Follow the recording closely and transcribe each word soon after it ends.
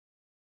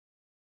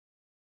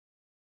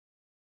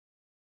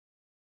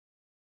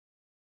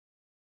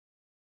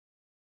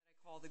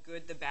call the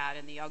good, the bad,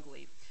 and the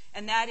ugly.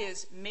 And that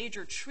is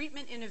major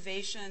treatment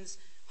innovations,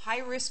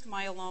 high-risk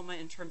myeloma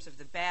in terms of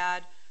the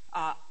bad,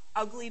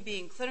 ugly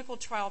being clinical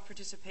trial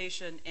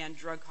participation and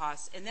drug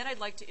costs. And then I'd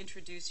like to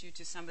introduce you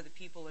to some of the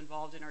people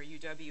involved in our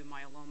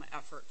UW-Myeloma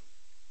effort.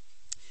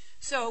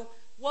 So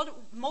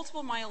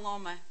multiple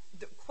myeloma,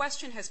 the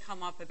question has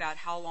come up about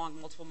how long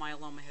multiple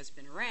myeloma has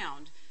been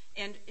around.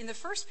 And in the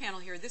first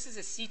panel here, this is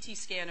a CT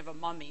scan of a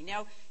mummy.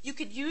 Now, you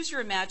could use your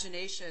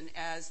imagination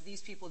as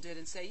these people did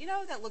and say, you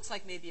know, that looks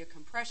like maybe a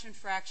compression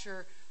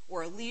fracture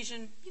or a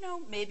lesion. You know,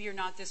 maybe or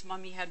not this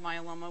mummy had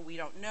myeloma. We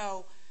don't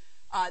know.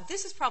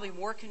 This is probably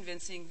more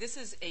convincing. This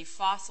is a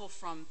fossil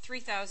from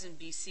 3000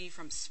 BC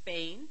from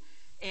Spain.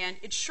 And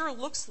it sure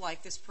looks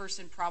like this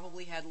person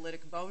probably had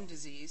lytic bone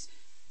disease.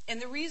 And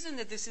the reason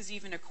that this is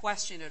even a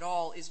question at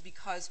all is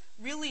because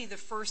really the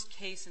first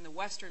case in the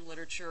Western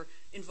literature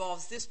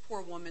involves this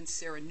poor woman,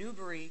 Sarah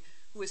Newbery,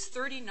 who was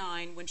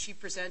 39 when she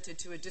presented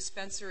to a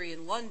dispensary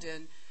in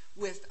London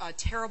with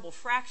terrible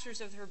fractures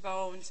of her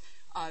bones,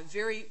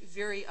 very,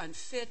 very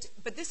unfit.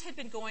 But this had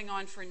been going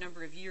on for a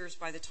number of years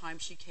by the time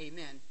she came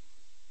in.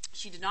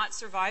 She did not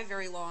survive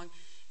very long.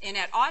 And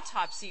at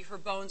autopsy, her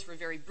bones were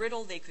very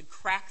brittle. They could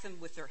crack them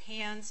with their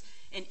hands.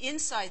 And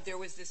inside there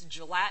was this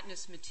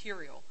gelatinous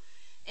material.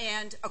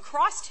 And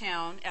across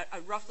town, at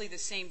roughly the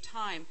same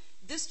time,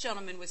 this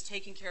gentleman was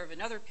taking care of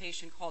another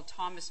patient called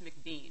Thomas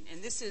McBean.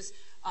 And this is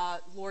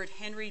Lord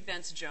Henry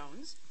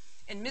Bence-Jones.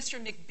 And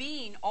Mr.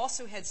 McBean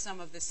also had some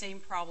of the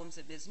same problems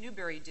that Ms.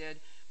 Newbery did.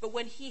 But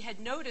when he had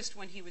noticed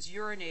when he was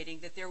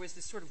urinating that there was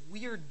this sort of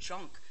weird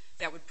junk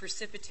that would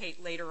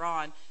precipitate later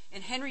on.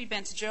 And Henry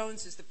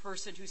Bence-Jones is the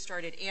person who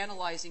started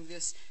analyzing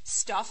this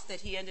stuff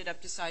that he ended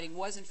up deciding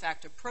was in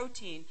fact a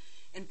protein,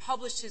 and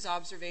published his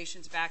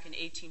observations back in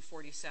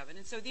 1847.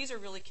 And so these are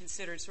really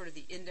considered sort of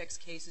the index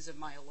cases of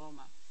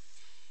myeloma.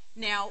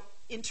 Now,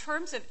 in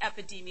terms of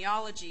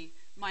epidemiology,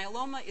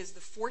 myeloma is the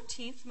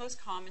 14th most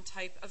common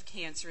type of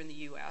cancer in the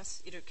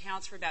U.S. It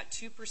accounts for about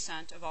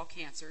 2% of all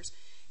cancers.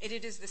 And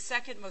it is the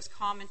second most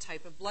common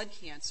type of blood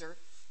cancer.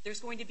 There's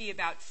going to be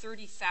about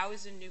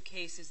 30,000 new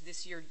cases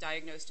this year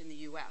diagnosed in the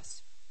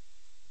U.S.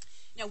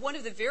 Now, one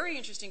of the very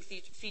interesting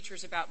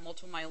features about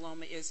multiple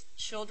myeloma is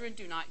children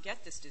do not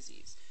get this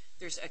disease.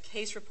 There's a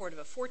case report of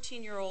a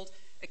 14-year-old,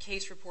 a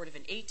case report of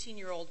an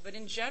 18-year-old, but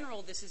in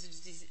general, this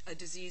is a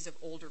disease of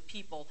older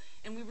people,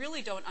 and we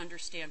really don't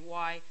understand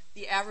why.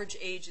 The average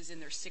age is in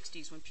their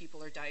 60s when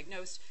people are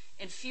diagnosed,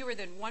 and fewer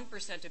than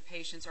 1% of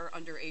patients are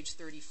under age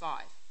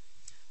 35.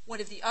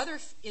 One of the other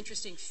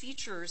interesting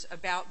features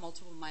about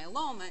multiple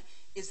myeloma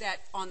is that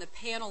on the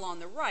panel on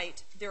the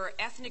right, there are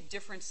ethnic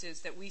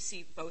differences that we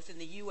see both in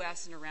the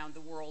U.S. and around the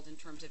world in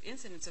terms of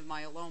incidence of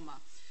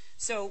myeloma.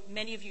 So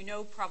many of you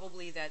know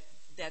probably that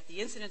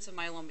the incidence of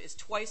myeloma is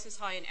twice as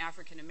high in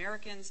African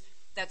Americans.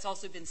 That's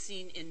also been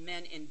seen in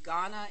men in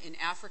Ghana, in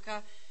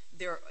Africa.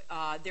 There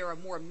are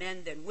more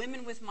men than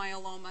women with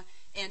myeloma,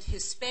 and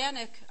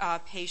Hispanic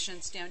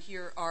patients down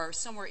here are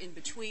somewhere in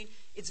between.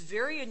 It's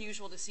very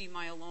unusual to see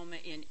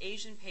myeloma in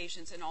Asian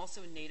patients and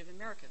also in Native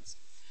Americans.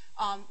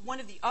 One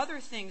of the other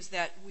things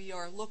that we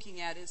are looking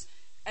at is,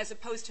 as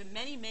opposed to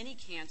many, many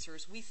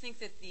cancers, we think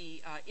that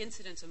the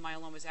incidence of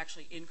myeloma is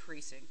actually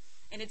increasing.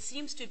 And it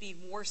seems to be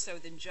more so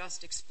than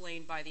just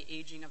explained by the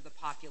aging of the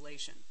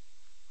population.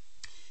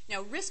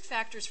 Now, risk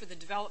factors for the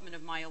development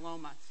of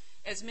myeloma.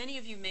 As many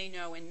of you may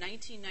know, in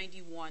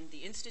 1991, the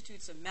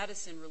Institutes of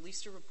Medicine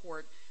released a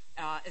report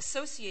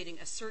associating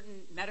a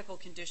certain medical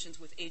conditions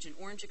with Agent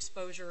Orange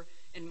exposure,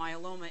 and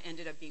myeloma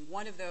ended up being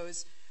one of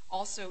those.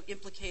 Also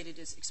implicated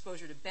is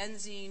exposure to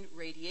benzene,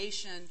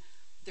 radiation.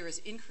 There is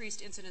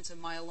increased incidence of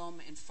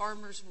myeloma in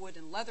farmers, wood,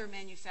 and leather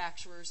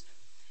manufacturers.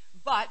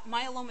 But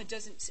myeloma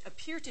doesn't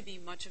appear to be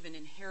much of an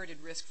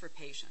inherited risk for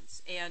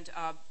patients. And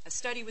a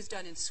study was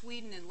done in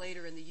Sweden and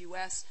later in the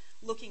U.S.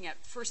 looking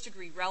at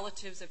first-degree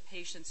relatives of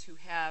patients who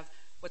have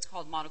what's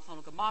called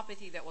monoclonal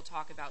gammopathy that we'll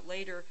talk about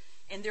later.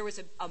 And there was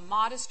a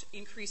modest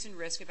increase in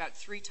risk, about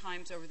 3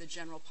 times over the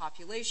general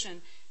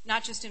population,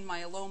 not just in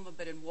myeloma,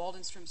 but in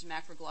Waldenstrom's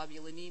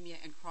macroglobulinemia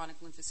and chronic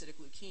lymphocytic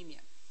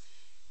leukemia.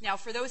 Now,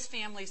 for those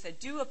families that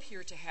do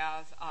appear to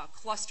have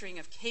clustering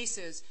of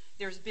cases,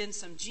 there's been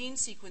some gene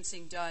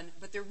sequencing done,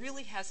 but there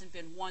really hasn't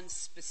been one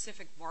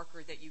specific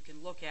marker that you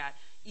can look at,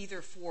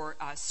 either for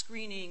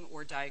screening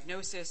or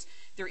diagnosis.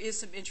 There is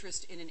some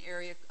interest in an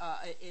area,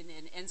 in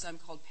an enzyme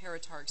called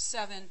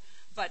paratarg-7,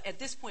 but at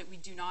this point, we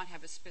do not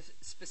have a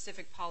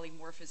specific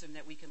polymorphism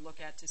that we can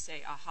look at to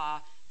say,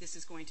 aha, this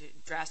is going to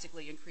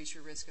drastically increase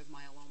your risk of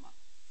myeloma.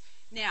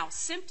 Now,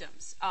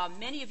 symptoms.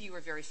 Many of you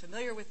are very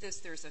familiar with this.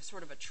 There's a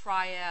sort of a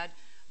triad,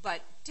 but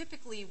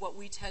typically what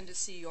we tend to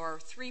see are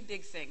 3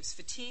 big things.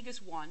 Fatigue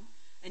is one,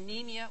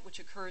 anemia, which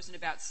occurs in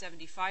about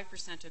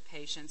 75% of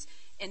patients,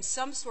 and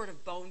some sort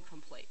of bone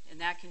complaint,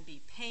 and that can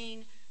be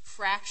pain,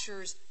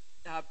 fractures,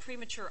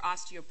 premature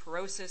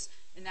osteoporosis,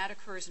 and that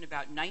occurs in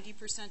about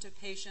 90% of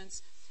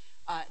patients.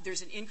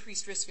 There's an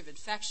increased risk of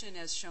infection,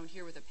 as shown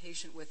here with a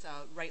patient with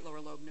right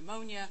lower lobe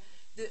pneumonia.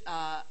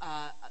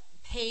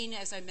 Pain,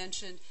 as I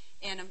mentioned,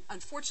 And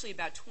unfortunately,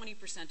 about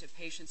 20% of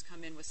patients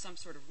come in with some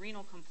sort of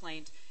renal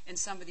complaint, and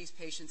some of these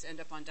patients end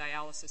up on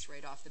dialysis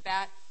right off the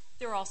bat.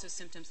 There are also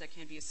symptoms that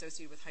can be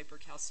associated with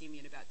hypercalcemia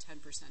in about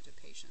 10% of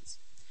patients.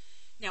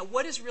 Now,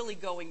 what is really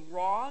going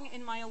wrong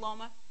in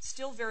myeloma?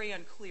 Still very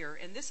unclear,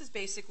 and this is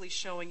basically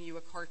showing you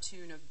a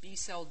cartoon of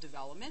B-cell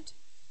development.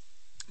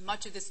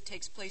 Much of this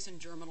takes place in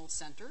germinal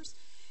centers,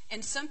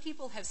 and some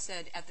people have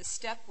said at the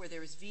step where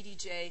there is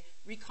VDJ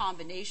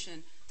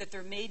recombination that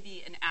there may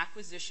be an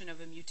acquisition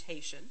of a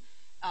mutation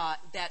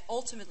that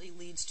ultimately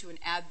leads to an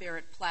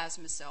aberrant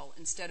plasma cell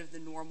instead of the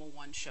normal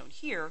one shown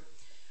here,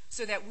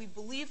 so that we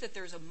believe that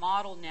there's a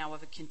model now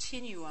of a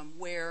continuum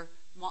where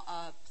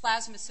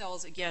plasma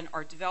cells, again,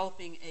 are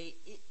developing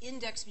an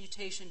index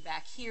mutation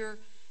back here.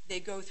 They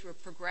go through a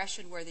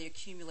progression where they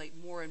accumulate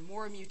more and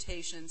more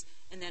mutations,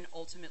 and then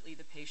ultimately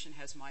the patient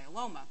has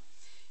myeloma.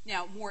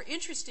 Now, more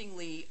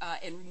interestingly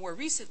and more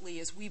recently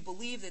is we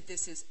believe that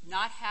this is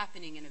not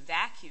happening in a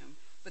vacuum,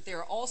 but there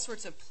are all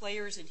sorts of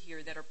players in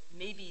here that are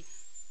maybe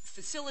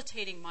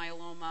facilitating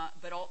myeloma,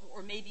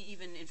 or maybe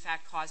even, in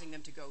fact, causing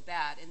them to go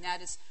bad, and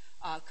that is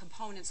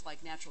components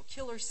like natural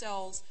killer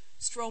cells,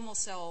 stromal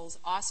cells,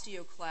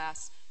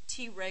 osteoclasts,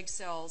 Treg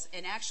cells,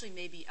 and actually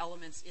maybe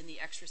elements in the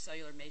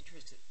extracellular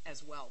matrix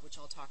as well, which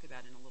I'll talk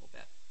about in a little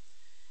bit.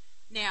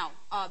 Now,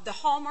 the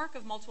hallmark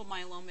of multiple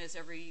myeloma, as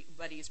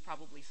everybody is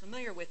probably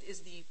familiar with,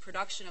 is the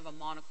production of a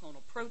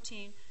monoclonal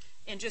protein.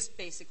 And just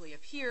basically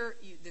up here,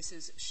 this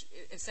is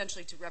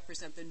essentially to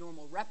represent the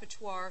normal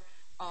repertoire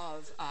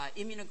of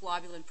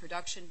immunoglobulin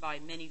production by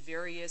many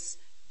various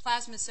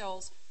plasma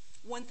cells.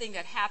 One thing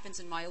that happens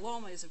in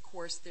myeloma is, of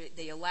course,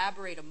 they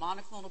elaborate a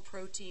monoclonal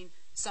protein,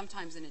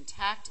 sometimes an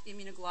intact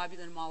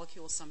immunoglobulin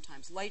molecule,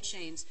 sometimes light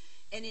chains.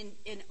 And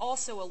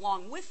also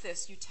along with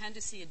this, you tend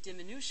to see a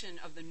diminution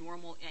of the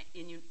normal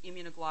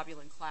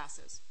immunoglobulin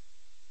classes.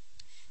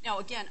 Now,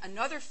 again,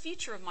 another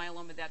feature of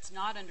myeloma that's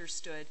not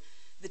understood,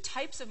 the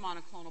types of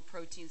monoclonal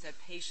proteins that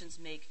patients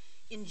make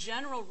in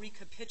general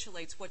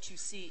recapitulates what you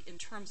see in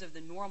terms of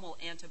the normal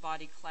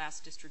antibody class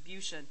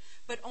distribution,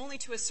 but only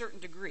to a certain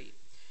degree.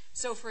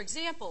 So, for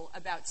example,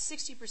 about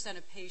 60%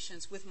 of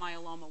patients with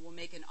myeloma will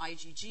make an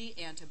IgG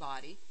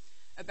antibody,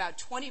 about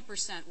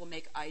 20% will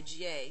make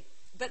IgA,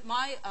 but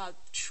my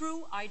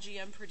true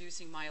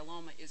IgM-producing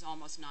myeloma is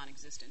almost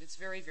non-existent. It's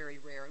very, very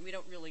rare, and we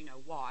don't really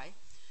know why.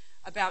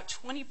 About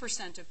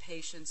 20% of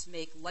patients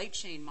make light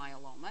chain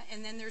myeloma,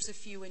 and then there's a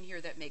few in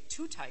here that make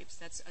two types.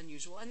 That's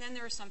unusual. And then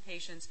there are some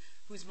patients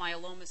whose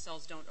myeloma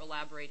cells don't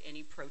elaborate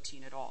any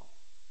protein at all.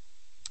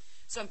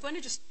 So I'm going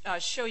to just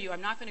show you,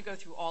 I'm not going to go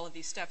through all of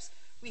these steps.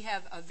 We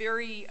have a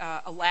very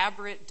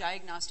elaborate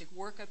diagnostic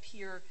workup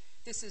here.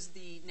 This is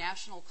the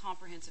National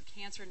Comprehensive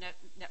Cancer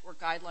Network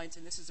Guidelines,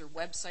 and this is their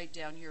website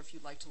down here if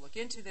you'd like to look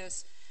into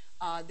this.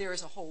 There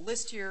is a whole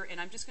list here, and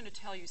I'm just going to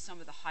tell you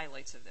some of the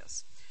highlights of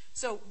this.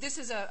 So this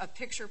is a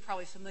picture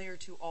probably familiar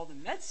to all the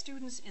med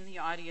students in the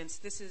audience.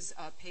 This is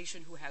a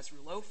patient who has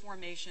rouleau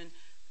formation,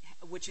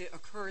 which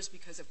occurs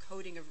because of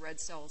coating of red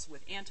cells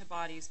with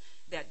antibodies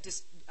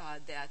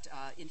that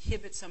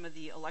inhibit some of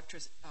the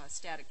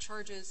electrostatic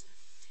charges.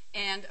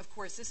 And, of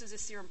course, this is a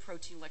serum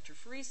protein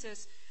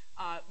electrophoresis.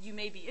 You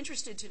may be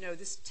interested to know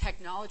this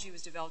technology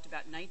was developed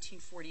about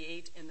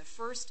 1948, and the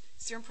first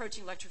serum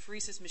protein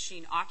electrophoresis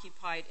machine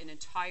occupied an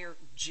entire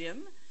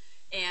gym,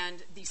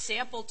 and the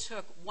sample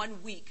took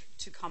 1 week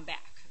to come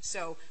back.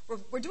 So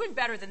we're doing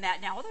better than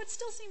that now, although it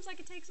still seems like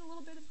it takes a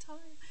little bit of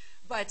time.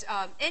 But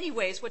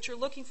anyways, what you're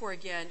looking for,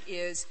 again,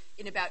 is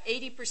in about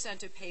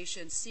 80% of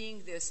patients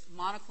seeing this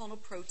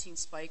monoclonal protein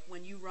spike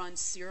when you run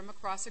serum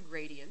across a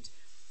gradient.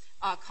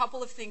 A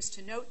couple of things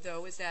to note,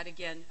 though, is that,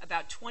 again,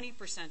 about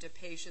 20% of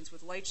patients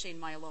with light chain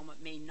myeloma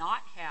may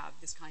not have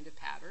this kind of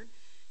pattern.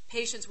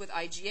 Patients with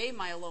IgA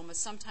myeloma,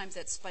 sometimes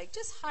that spike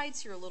just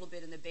hides here a little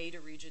bit in the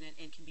beta region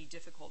and can be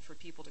difficult for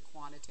people to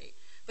quantitate.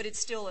 But it's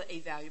still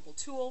a valuable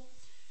tool.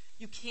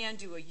 You can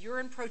do a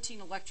urine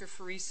protein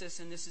electrophoresis,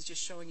 and this is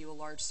just showing you a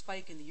large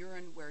spike in the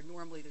urine where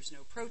normally there's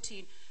no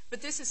protein.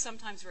 But this is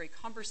sometimes very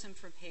cumbersome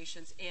for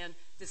patients, and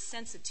the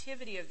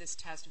sensitivity of this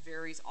test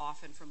varies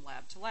often from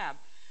lab to lab.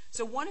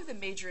 So one of the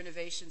major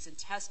innovations in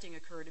testing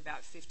occurred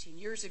about 15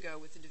 years ago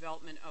with the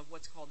development of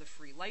what's called the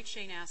free light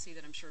chain assay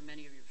that I'm sure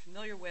many of you are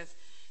familiar with.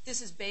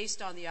 This is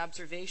based on the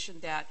observation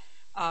that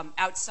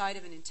outside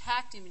of an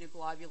intact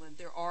immunoglobulin,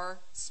 there are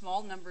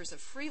small numbers of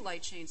free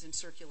light chains in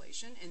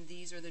circulation, and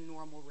these are the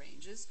normal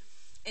ranges.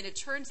 And it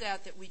turns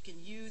out that we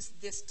can use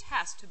this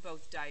test to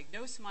both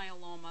diagnose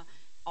myeloma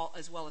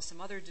as well as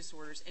some other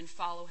disorders and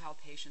follow how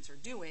patients are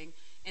doing.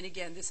 And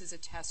again, this is a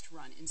test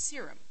run in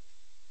serum.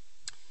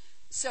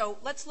 So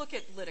let's look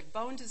at lytic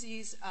bone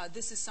disease.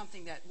 This is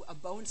something that a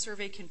bone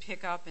survey can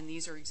pick up, and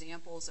these are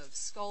examples of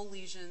skull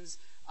lesions,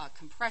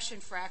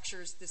 compression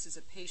fractures. This is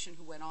a patient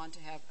who went on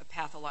to have a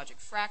pathologic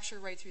fracture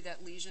right through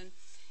that lesion.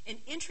 And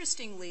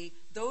interestingly,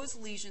 those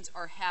lesions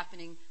are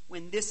happening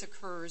when this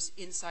occurs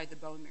inside the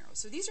bone marrow.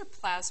 So these are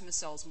plasma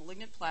cells,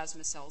 malignant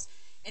plasma cells,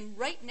 And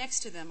right next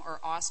to them are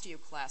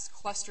osteoclasts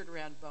clustered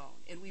around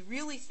bone. And we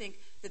really think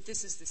that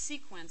this is the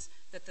sequence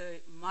that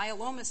the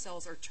myeloma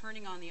cells are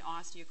turning on the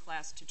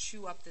osteoclasts to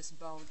chew up this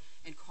bone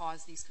and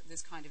cause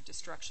this kind of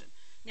destruction.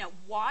 Now,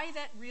 why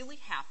that really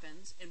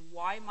happens and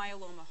why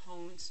myeloma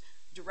hones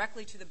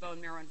directly to the bone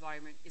marrow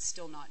environment is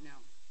still not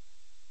known.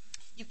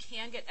 You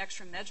can get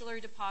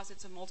extramedullary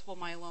deposits of multiple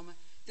myeloma.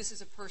 This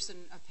is a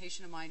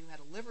patient of mine who had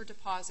a liver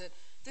deposit.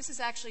 This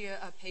is actually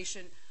a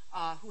patient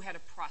who had a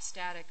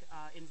prostatic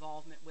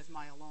involvement with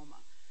myeloma.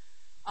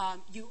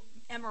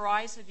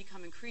 MRIs have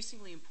become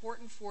increasingly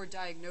important for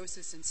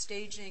diagnosis and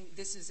staging.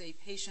 This is a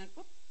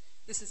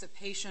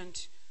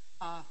patient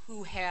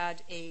who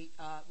had a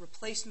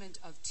replacement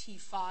of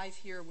T5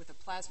 here with a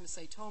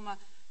plasmacytoma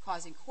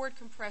causing cord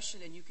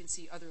compression, and you can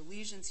see other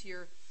lesions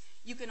here.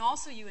 You can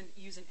also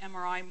use an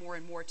MRI more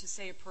and more to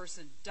say a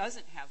person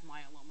doesn't have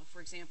myeloma. For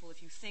example,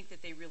 if you think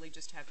that they really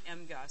just have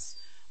MGUS,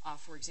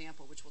 for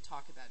example, which we'll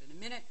talk about in a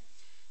minute.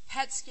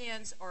 PET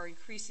scans are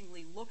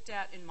increasingly looked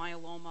at in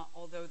myeloma,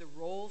 although the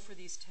role for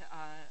these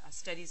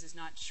studies is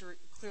not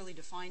clearly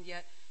defined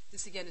yet.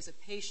 This, again, is a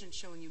patient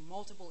showing you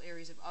multiple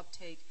areas of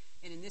uptake,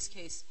 and in this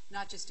case,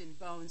 not just in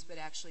bones, but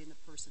actually in the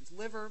person's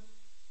liver.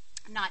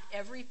 Not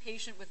every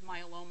patient with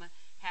myeloma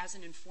has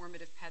an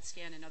informative PET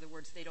scan. In other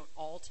words, they don't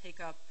all take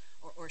up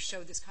or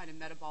show this kind of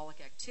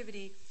metabolic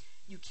activity.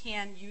 You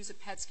can use a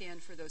PET scan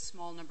for those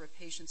small number of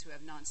patients who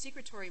have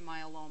non-secretory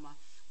myeloma,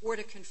 or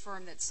to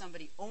confirm that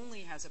somebody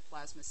only has a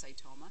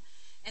plasmacytoma.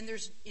 And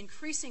there's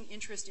increasing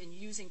interest in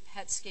using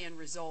PET scan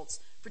results,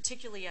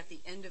 particularly at the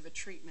end of a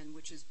treatment,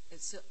 which is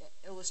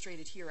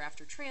illustrated here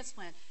after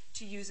transplant,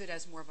 to use it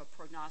as more of a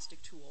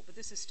prognostic tool. But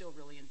this is still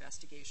really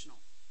investigational.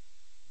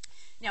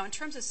 Now, in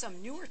terms of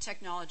some newer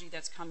technology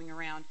that's coming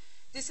around,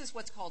 this is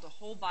what's called a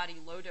whole-body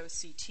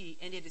low-dose CT,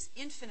 and it is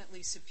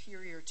infinitely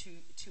superior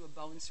to a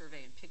bone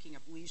survey in picking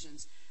up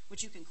lesions,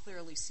 which you can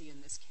clearly see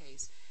in this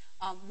case.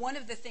 One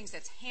of the things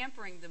that's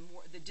hampering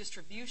the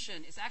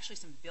distribution is actually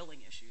some billing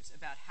issues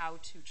about how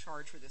to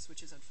charge for this,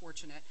 which is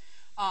unfortunate.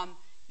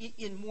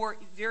 In more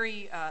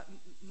very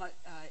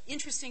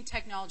interesting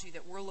technology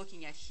that we're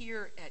looking at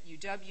here at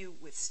UW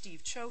with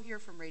Steve Cho here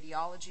from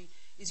radiology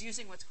is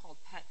using what's called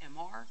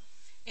PET-MR.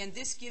 And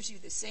this gives you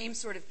the same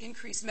sort of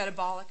increased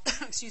metabolic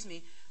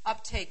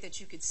uptake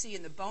that you could see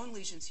in the bone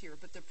lesions here,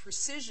 but the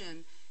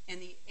precision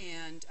and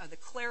the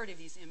clarity of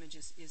these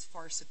images is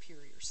far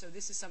superior. So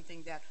this is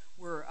something that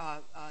we're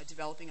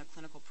developing a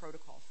clinical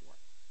protocol for.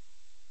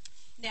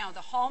 Now,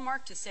 the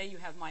hallmark to say you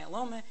have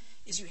myeloma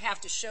is you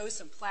have to show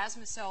some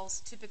plasma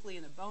cells, typically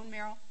in the bone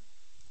marrow.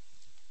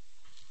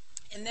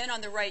 And then on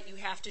the right, you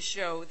have to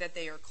show that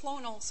they are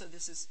clonal. So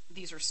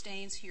these are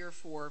stains here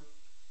for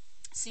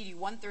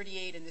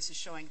CD138, and this is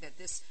showing that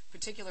this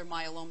particular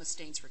myeloma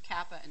stains for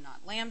kappa and not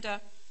lambda.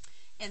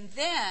 And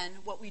then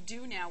what we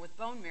do now with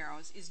bone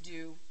marrows is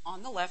do,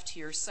 on the left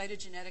here,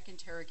 cytogenetic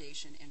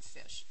interrogation and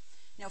FISH.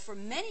 Now, for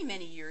many,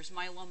 many years,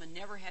 myeloma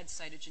never had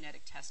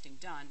cytogenetic testing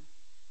done.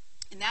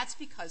 And that's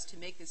because to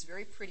make this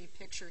very pretty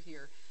picture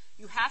here,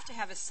 you have to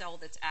have a cell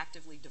that's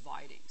actively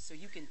dividing. So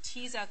you can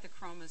tease out the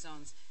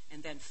chromosomes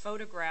and then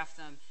photograph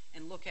them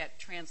and look at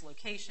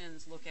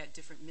translocations, look at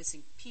different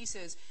missing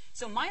pieces.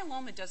 So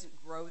myeloma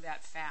doesn't grow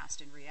that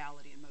fast in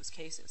reality in most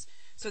cases.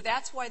 So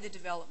that's why the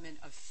development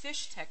of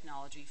FISH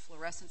technology,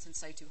 fluorescence in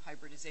situ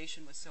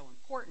hybridization, was so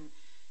important,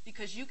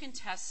 because you can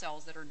test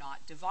cells that are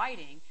not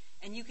dividing,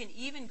 and you can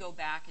even go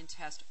back and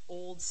test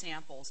old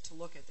samples to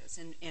look at this.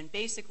 And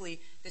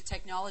basically, the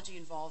technology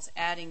involves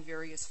adding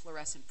various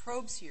fluorescent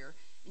probes here,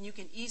 and you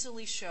can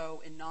easily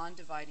show in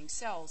non-dividing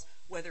cells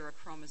whether a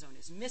chromosome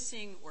is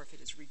missing or if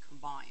it is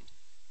recombined.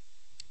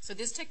 So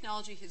this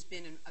technology has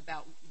been in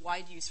about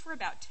wide use for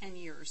about 10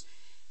 years.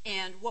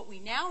 And what we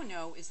now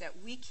know is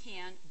that we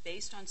can,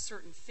 based on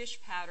certain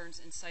FISH patterns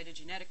and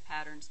cytogenetic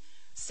patterns,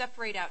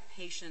 separate out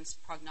patients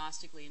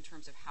prognostically in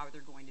terms of how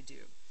they're going to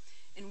do.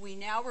 And we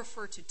now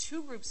refer to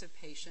two groups of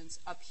patients.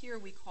 Up here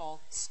we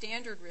call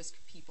standard risk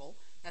people.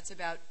 That's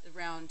about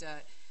around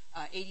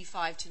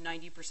 85 to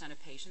 90% of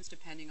patients,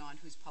 depending on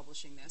who's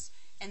publishing this.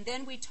 And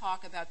then we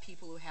talk about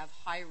people who have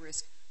high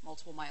risk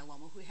multiple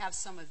myeloma, who have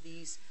some of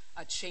these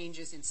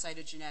changes in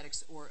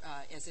cytogenetics or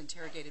as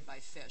interrogated by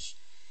FISH.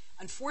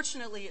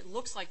 Unfortunately, it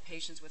looks like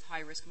patients with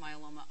high-risk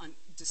myeloma,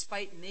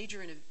 despite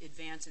major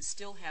advances,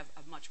 still have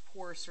a much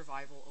poorer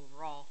survival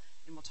overall,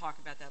 and we'll talk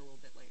about that a little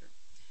bit later.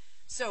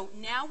 So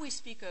now we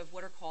speak of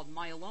what are called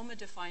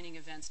myeloma-defining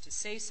events to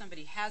say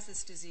somebody has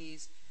this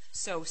disease.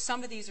 So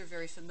some of these are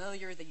very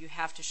familiar, that you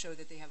have to show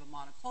that they have a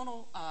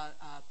monoclonal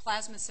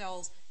plasma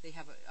cells, they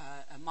have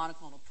a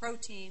monoclonal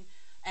protein,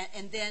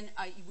 and then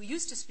we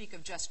used to speak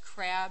of just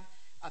CRAB.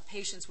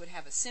 Patients would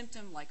have a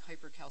symptom like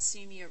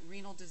hypercalcemia,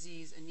 renal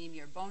disease,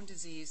 anemia, or bone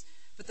disease.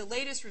 But the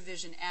latest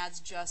revision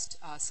adds just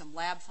some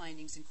lab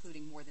findings,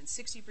 including more than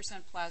 60%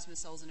 plasma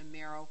cells in a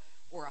marrow,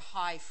 or a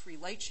high free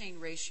light chain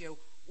ratio,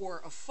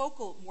 or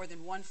more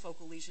than one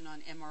focal lesion on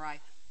MRI.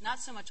 Not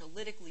so much a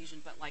lytic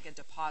lesion, but like a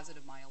deposit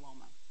of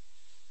myeloma.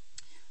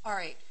 All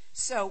right,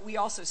 so we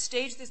also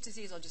stage this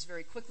disease. I'll just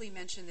very quickly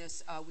mention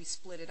this. We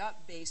split it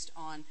up based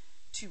on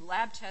 3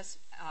 lab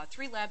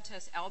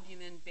tests,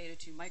 albumin,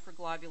 beta-2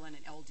 microglobulin,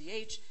 and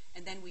LDH,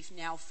 and then we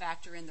now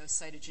factor in those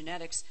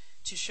cytogenetics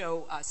to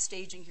show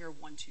staging here,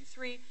 1, 2,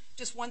 3.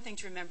 Just one thing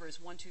to remember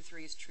is 1, 2,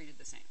 3 is treated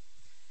the same.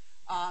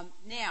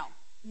 Now,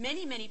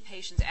 many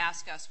patients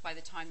ask us by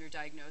the time they're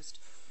diagnosed,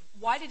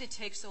 why did it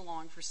take so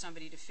long for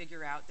somebody to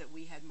figure out that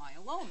we had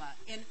myeloma?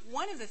 And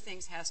one of the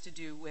things has to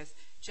do with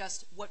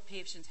just what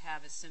patients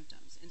have as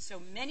symptoms. And so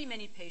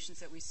many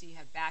patients that we see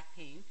have back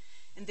pain,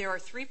 and there are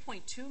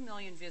 3.2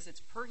 million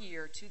visits per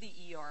year to the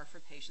ER for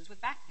patients with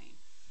back pain.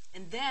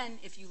 And then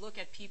if you look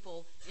at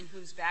people in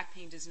whose back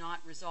pain does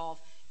not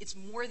resolve, it's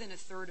more than a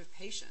third of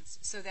patients.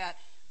 So that,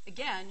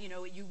 again,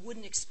 you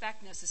wouldn't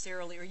expect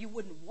necessarily, or you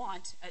wouldn't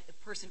want a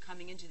person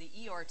coming into the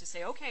ER to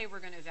say, okay, we're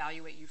going to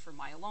evaluate you for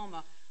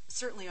myeloma,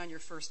 certainly on your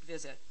first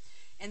visit.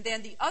 And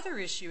then the other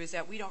issue is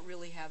that we don't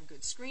really have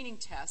good screening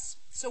tests.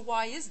 So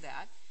why is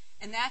that?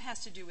 And that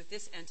has to do with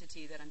this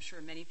entity that I'm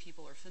sure many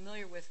people are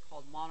familiar with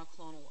called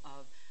monoclonal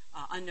of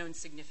unknown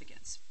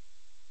significance.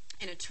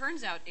 And it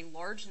turns out a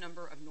large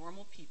number of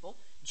normal people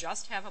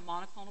just have a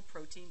monoclonal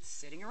protein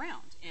sitting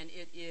around. And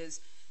it is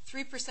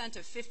 3%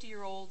 of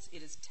 50-year-olds.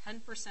 It is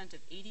 10%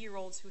 of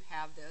 80-year-olds who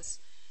have this.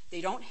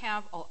 They don't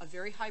have a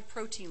very high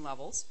protein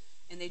levels,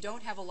 and they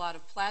don't have a lot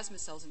of plasma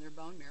cells in their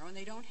bone marrow, and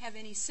they don't have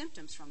any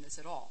symptoms from this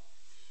at all.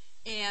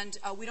 And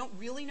we don't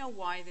really know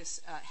why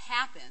this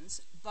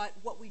happens, but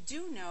what we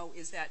do know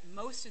is that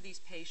most of these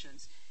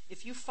patients,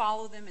 if you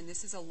follow them, and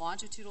this is a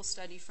longitudinal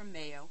study from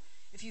Mayo,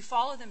 if you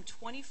follow them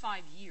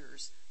 25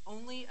 years,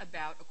 only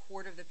about a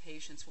quarter of the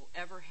patients will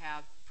ever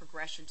have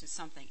progression to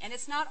something. And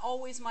it's not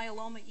always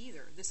myeloma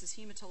either. This is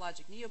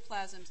hematologic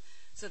neoplasms,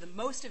 so the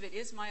most of it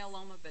is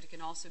myeloma, but it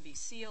can also be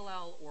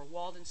CLL or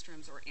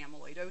Waldenström's or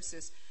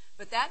amyloidosis.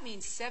 But that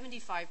means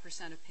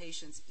 75% of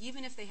patients,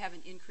 even if they have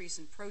an increase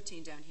in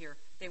protein down here,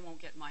 they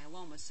won't get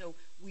myeloma. So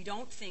we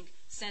don't think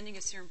sending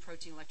a serum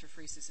protein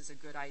electrophoresis is a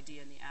good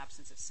idea in the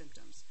absence of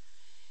symptoms.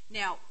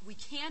 Now, we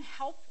can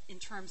help in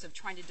terms of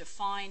trying to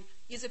define,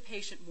 is a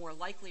patient more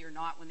likely or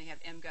not when they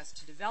have MGUS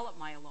to develop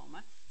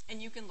myeloma?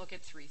 And you can look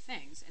at 3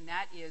 things, and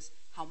that is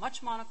how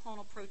much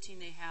monoclonal protein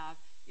they have,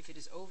 if it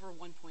is over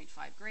 1.5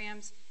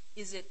 grams,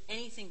 is it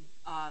anything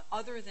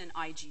other than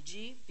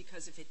IgG?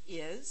 Because if it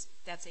is,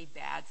 that's a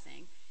bad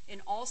thing.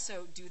 And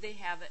also, do they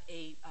have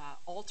a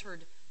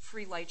altered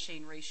free light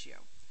chain ratio?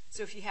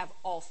 So if you have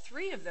all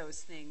 3 of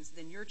those things,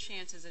 then your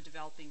chances of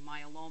developing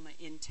myeloma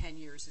in 10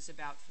 years is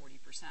about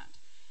 40%.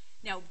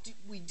 Now,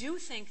 we do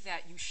think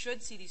that you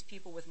should see these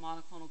people with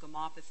monoclonal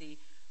gammopathy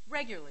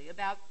regularly,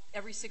 about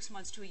every 6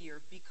 months to a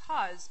year,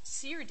 because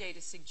SEER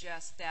data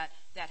suggests that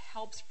that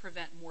helps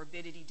prevent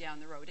morbidity down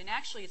the road. And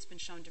actually, it's been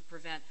shown to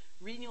prevent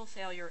renal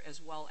failure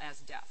as well as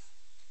death.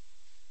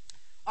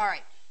 All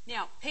right.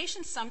 Now,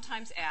 patients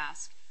sometimes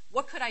ask,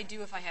 what could I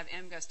do if I have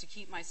MGUS to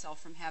keep myself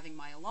from having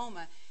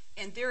myeloma?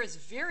 And there is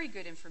very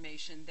good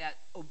information that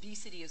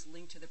obesity is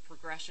linked to the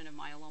progression of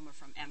myeloma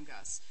from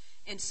MGUS.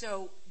 And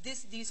so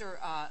these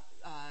are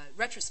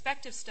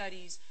retrospective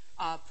studies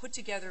put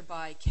together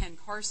by Ken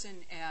Carson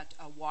at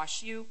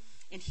WashU,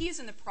 and he is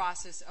in the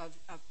process of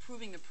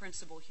proving the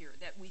principle here,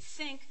 that we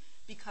think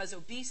because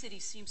obesity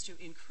seems to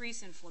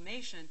increase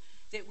inflammation,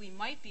 that we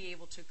might be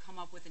able to come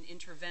up with an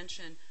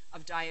intervention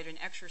of diet and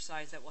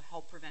exercise that will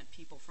help prevent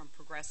people from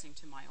progressing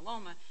to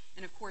myeloma.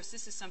 And of course,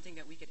 this is something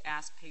that we could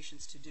ask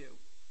patients to do.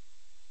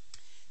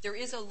 There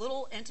is a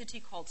little entity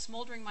called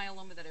smoldering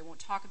myeloma that I won't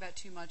talk about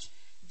too much.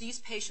 These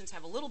patients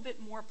have a little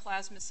bit more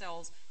plasma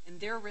cells, and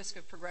their risk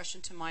of progression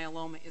to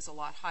myeloma is a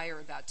lot higher,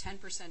 about 10%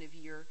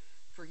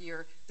 per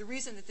year. The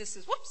reason that this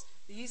is,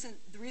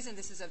 the reason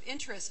this is of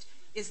interest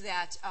is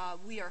that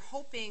we are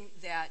hoping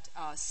that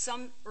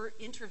some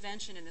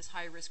intervention in this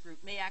high-risk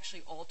group may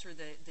actually alter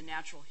the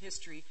natural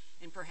history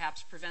and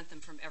perhaps prevent them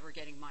from ever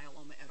getting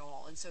myeloma at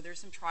all. And so there's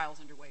some trials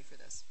underway for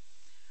this.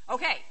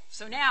 Okay,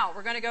 so now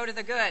we're going to go to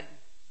the good.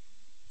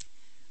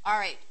 All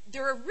right,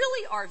 there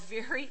really are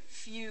very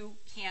few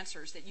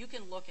cancers that you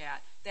can look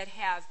at that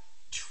have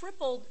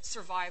tripled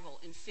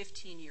survival in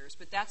 15 years,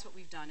 but that's what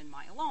we've done in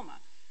myeloma.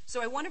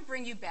 So I want to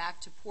bring you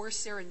back to poor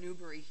Sarah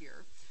Newberry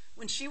here.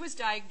 When she was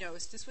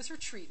diagnosed, this was her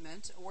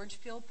treatment,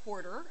 orange peel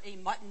porter, a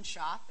mutton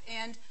chop,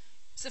 and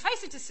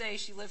suffice it to say,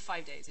 she lived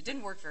 5 days. It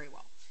didn't work very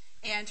well.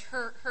 And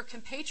her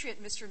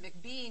compatriot, Mr.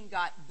 McBean,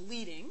 got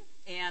bleeding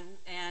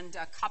and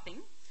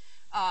cupping.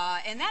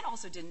 And that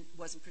also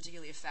wasn't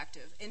particularly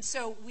effective. And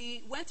so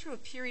we went through a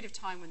period of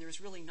time when there was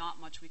really not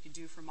much we could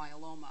do for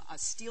myeloma.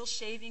 Steel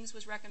shavings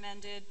was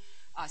recommended,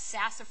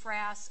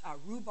 sassafras,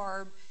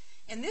 rhubarb.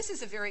 And this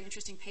is a very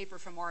interesting paper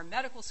from our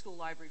medical school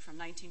library from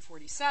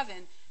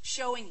 1947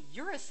 showing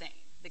urethane.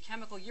 The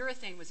chemical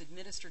urethane was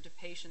administered to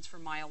patients for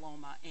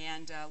myeloma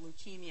and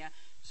leukemia.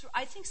 So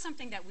I think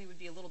something that we would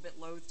be a little bit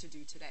loath to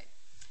do today.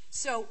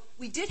 So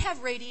we did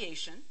have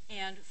radiation,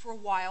 and for a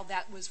while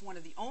that was one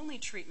of the only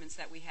treatments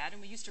that we had,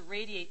 and we used to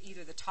radiate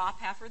either the top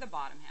half or the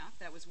bottom half.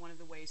 That was one of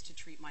the ways to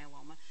treat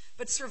myeloma.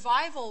 But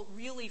survival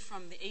really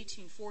from the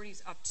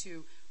 1840s up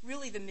to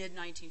really the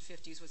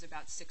mid-1950s was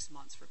about 6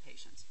 months for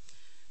patients.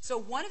 So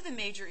one of the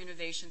major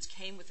innovations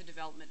came with the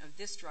development of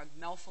this drug,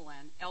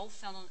 melphalan,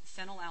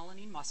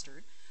 L-phenylalanine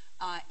mustard,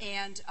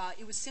 and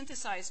it was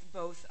synthesized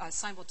both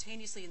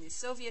simultaneously in the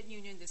Soviet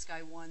Union. This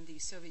guy won the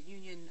Soviet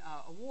Union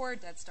award.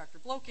 That's Dr.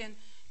 Blokin.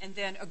 And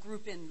then a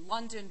group in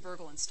London,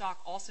 Burgle and Stock,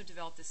 also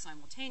developed this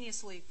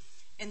simultaneously.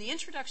 And the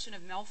introduction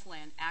of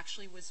melphalan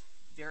actually was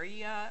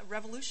very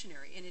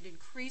revolutionary, and it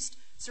increased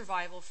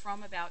survival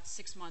from about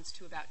 6 months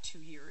to about 2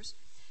 years.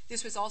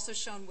 This was also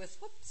shown with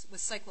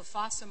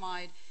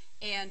cyclophosphamide,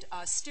 and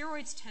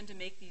steroids tend to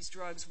make these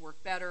drugs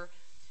work better.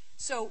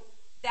 So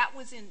that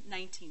was in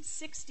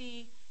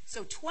 1960.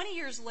 So 20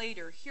 years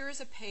later,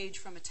 here's a page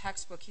from a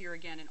textbook here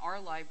again in our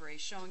library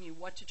showing you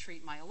what to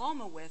treat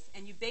myeloma with,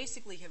 and you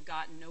basically have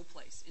gotten no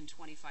place in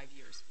 25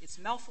 years. It's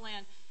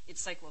melphalan,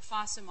 it's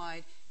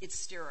cyclophosphamide, it's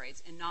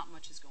steroids, and not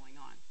much is going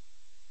on.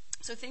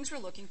 So things were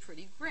looking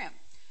pretty grim.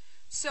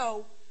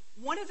 So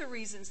one of the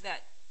reasons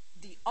that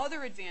the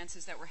other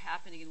advances that were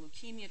happening in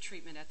leukemia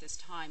treatment at this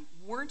time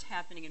weren't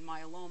happening in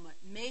myeloma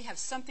may have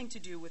something to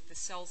do with the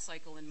cell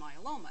cycle in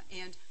myeloma.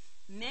 And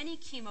many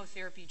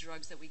chemotherapy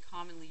drugs that we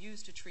commonly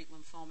use to treat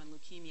lymphoma and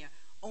leukemia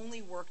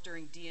only work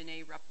during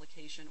DNA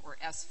replication or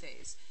S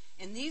phase.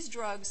 And these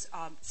drugs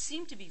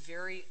seem to be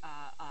very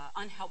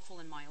unhelpful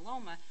in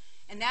myeloma,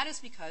 and that is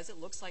because it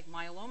looks like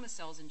myeloma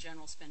cells in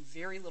general spend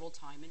very little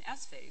time in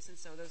S phase, and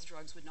so those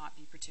drugs would not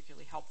be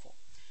particularly helpful.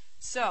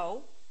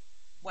 So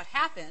what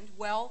happened?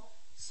 Well,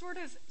 sort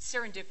of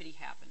serendipity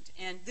happened,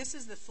 and this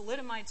is the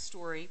thalidomide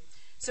story.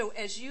 So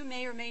as you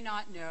may or may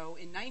not know,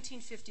 in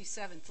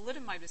 1957,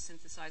 thalidomide was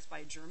synthesized by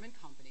a German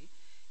company,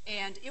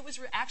 and it was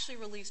actually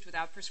released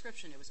without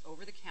prescription. It was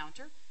over the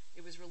counter.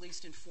 It was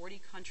released in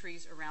 40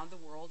 countries around the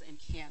world and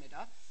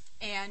Canada,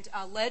 and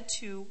led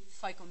to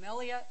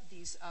phycomelia,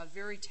 these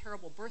very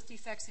terrible birth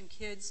defects in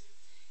kids.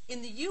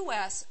 In the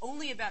U.S.,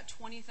 only about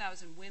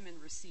 20,000 women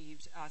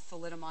received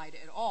thalidomide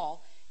at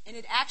all, and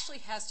it actually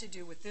has to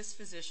do with this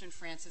physician,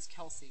 Frances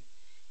Kelsey.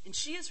 And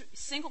she is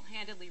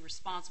single-handedly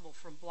responsible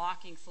for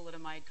blocking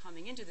thalidomide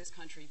coming into this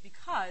country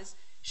because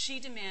she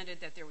demanded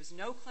that there was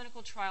no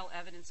clinical trial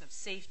evidence of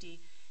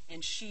safety,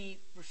 and she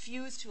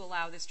refused to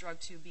allow this drug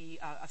to be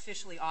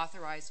officially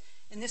authorized.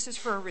 And this is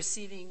for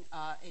receiving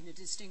a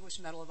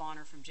Distinguished Medal of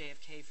Honor from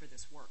JFK for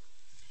this work.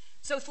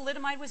 So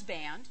thalidomide was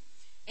banned,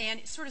 and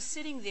it's sort of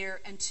sitting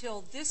there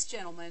until this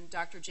gentleman,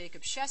 Dr.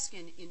 Jacob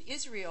Sheskin in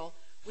Israel,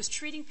 was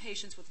treating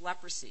patients with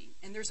leprosy.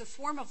 And there's a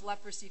form of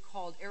leprosy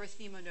called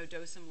erythema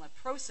nodosum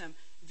leprosum,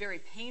 very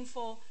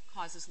painful,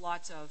 causes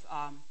lots of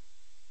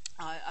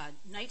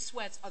night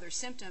sweats, other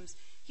symptoms.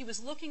 He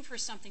was looking for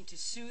something to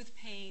soothe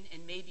pain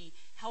and maybe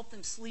help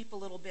them sleep a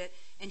little bit,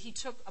 and he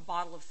took a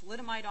bottle of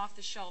thalidomide off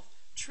the shelf,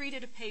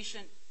 treated a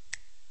patient,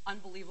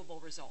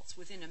 unbelievable results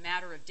within a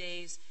matter of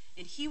days,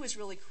 and he was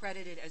really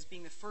credited as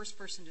being the first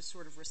person to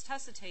sort of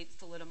resuscitate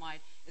thalidomide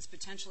as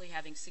potentially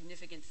having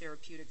significant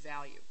therapeutic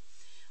value.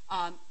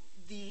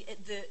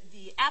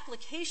 The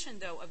application,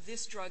 though, of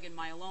this drug in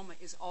myeloma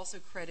is also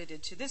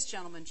credited to this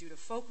gentleman, Judah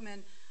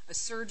Folkman, a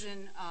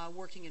surgeon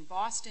working in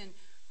Boston,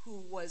 who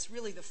was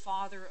really the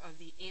father of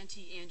the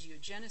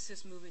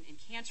anti-angiogenesis movement in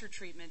cancer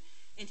treatment.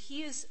 And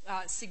he has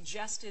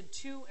suggested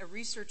to a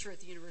researcher at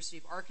the University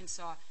of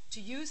Arkansas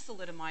to use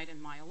thalidomide in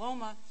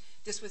myeloma.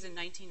 This was in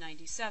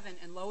 1997,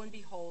 and lo and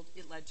behold,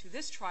 it led to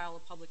this trial, a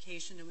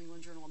publication in New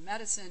England Journal of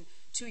Medicine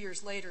 2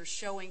 years later,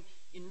 showing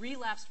in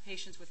relapsed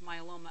patients with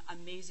myeloma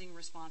amazing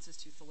responses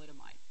to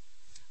thalidomide.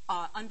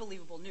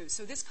 Unbelievable news.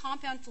 So this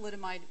compound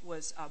thalidomide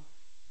was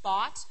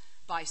bought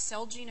by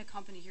Celgene, a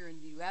company here in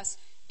the U.S.,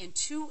 and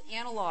two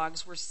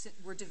analogs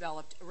were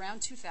developed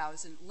around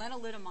 2000,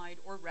 lenalidomide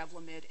or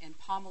Revlimid and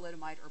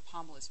pomalidomide or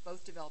Pomalyst,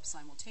 both developed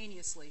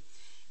simultaneously.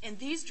 And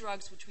these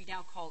drugs, which we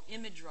now call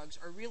IMiD drugs,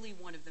 are really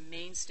one of the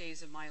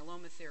mainstays of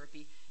myeloma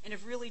therapy and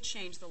have really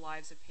changed the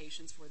lives of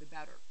patients for the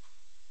better.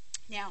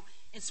 Now,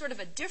 in sort of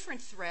a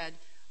different thread,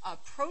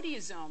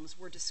 proteasomes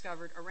were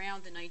discovered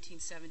around the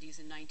 1970s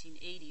and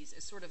 1980s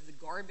as sort of the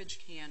garbage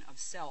can of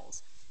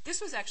cells. This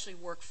was actually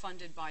work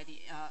funded by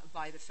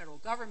the federal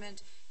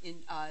government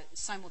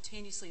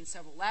simultaneously in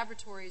several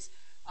laboratories,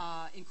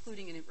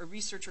 including a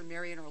researcher,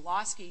 Marian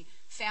Orlowski,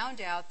 found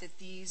out that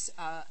these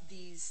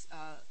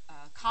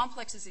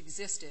complexes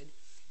existed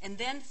and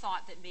then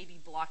thought that maybe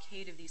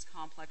blockade of these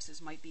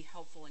complexes might be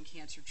helpful in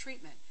cancer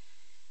treatment.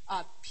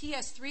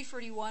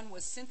 PS331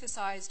 was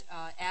synthesized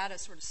at a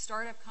sort of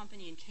startup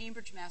company in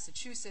Cambridge,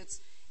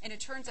 Massachusetts, and it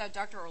turns out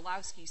Dr.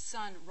 Orlowski's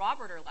son,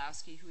 Robert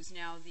Orlowski, who is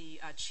now the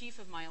chief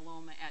of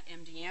myeloma at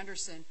MD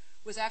Anderson,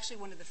 was actually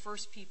one of the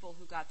first people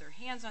who got their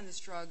hands on this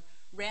drug,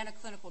 ran a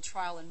clinical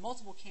trial in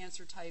multiple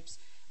cancer types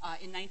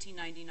in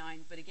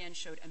 1999, but again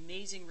showed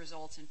amazing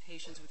results in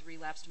patients with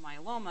relapsed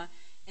myeloma,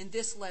 and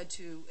this led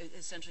to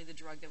essentially the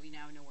drug that we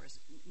now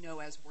know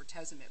as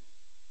bortezomib.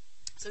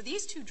 So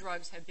these two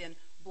drugs have been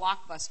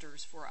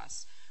blockbusters for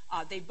us.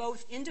 They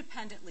both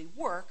independently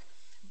work,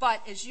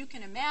 but as you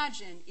can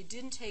imagine, it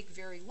didn't take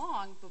very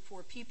long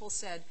before people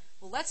said,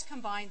 well, let's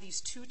combine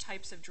these two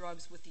types of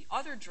drugs with the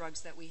other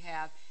drugs that we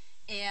have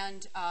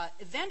And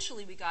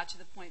eventually we got to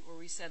the point where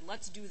we said,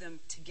 let's do them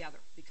together,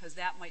 because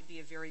that might be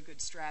a very good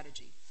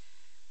strategy.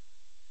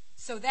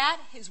 So that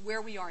is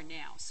where we are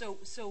now.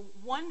 So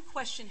one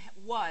question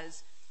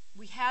was,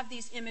 we have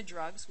these IMiD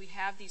drugs, we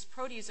have these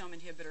proteasome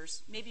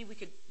inhibitors, maybe we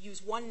could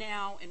use one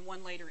now and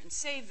one later and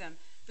save them,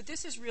 but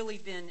this has really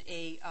been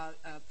a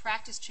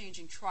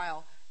practice-changing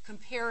trial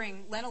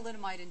comparing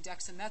lenalidomide and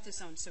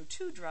dexamethasone, so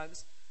 2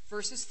 drugs,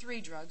 versus 3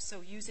 drugs,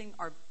 so using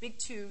our big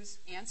 2s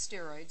and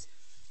steroids.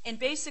 And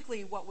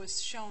basically what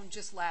was shown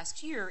just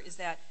last year is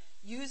that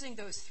using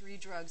those 3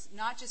 drugs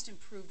not just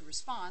improved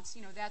response,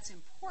 that's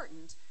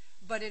important,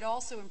 but it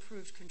also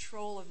improved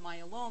control of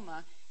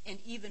myeloma, and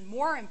even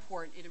more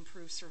important, it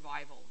improved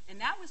survival.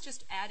 And that was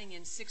just adding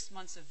in 6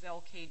 months of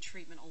Velcade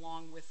treatment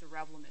along with the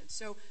Revlimid.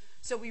 So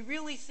we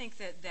really think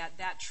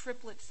that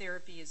triplet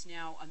therapy is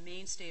now a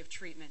mainstay of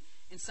treatment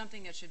and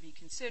something that should be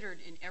considered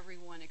in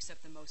everyone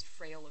except the most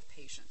frail of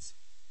patients.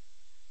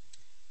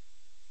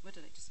 What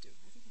did I just do?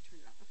 I think I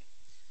turned it on. Okay.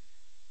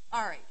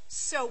 All right.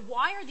 So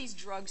why are these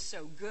drugs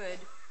so good?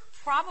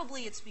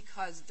 Probably it's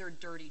because they're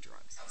dirty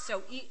drugs.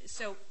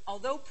 So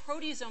although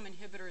proteasome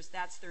inhibitors,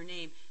 that's their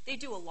name, they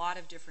do a lot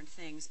of different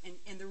things.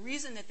 And the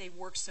reason that they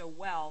work so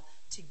well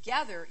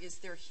together is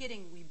they're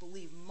hitting, we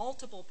believe,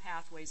 multiple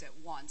pathways at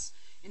once.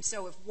 And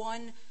so if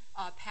one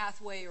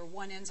pathway or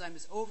one enzyme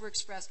is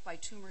overexpressed by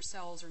tumor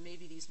cells or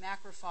maybe these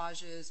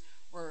macrophages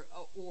or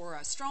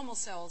stromal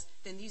cells,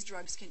 then these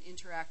drugs can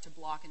interact to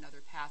block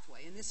another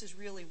pathway. And this is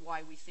really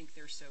why we think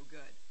they're so good.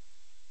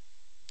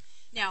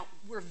 Now,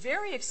 we're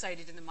very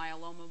excited in the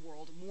myeloma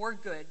world, more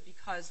good,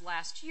 because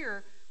last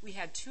year we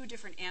had 2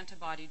 different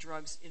antibody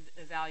drugs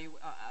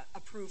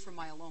approved for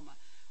myeloma.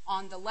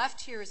 On the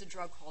left here is a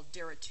drug called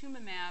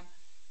daratumumab,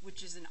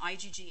 which is an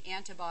IgG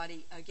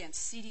antibody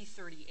against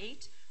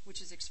CD38,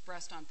 which is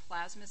expressed on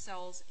plasma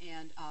cells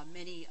and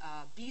many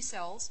B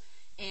cells.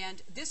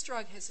 And this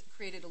drug has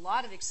created a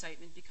lot of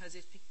excitement because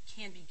it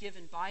can be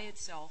given by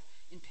itself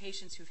in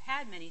patients who've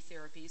had many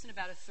therapies, and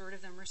about 1/3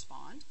 of them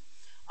respond.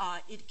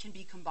 It can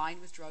be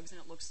combined with drugs, and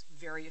it looks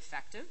very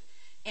effective.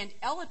 And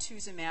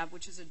elotuzumab,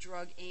 which is a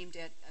drug aimed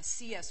at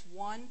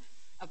CS1,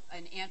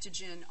 an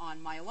antigen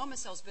on myeloma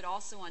cells, but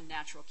also on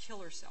natural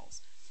killer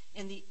cells.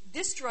 And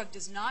this drug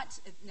does not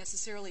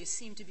necessarily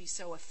seem to be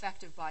so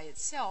effective by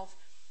itself,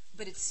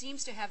 but it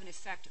seems to have an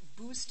effect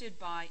boosted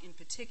by, in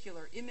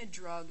particular, IMiD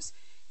drugs.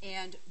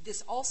 And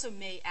this also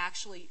may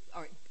actually,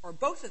 or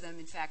both of them,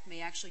 in fact,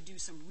 may actually do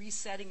some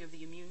resetting of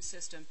the immune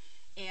system.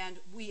 And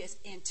we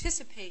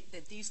anticipate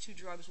that these 2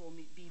 drugs will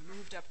be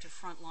moved up to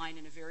front line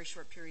in a very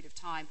short period of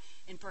time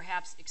and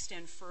perhaps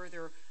extend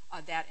further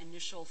that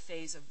initial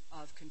phase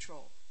of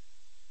control.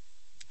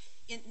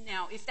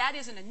 Now, if that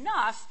isn't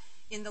enough,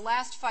 in the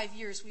last 5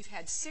 years, we've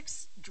had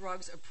 6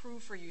 drugs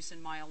approved for use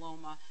in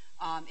myeloma,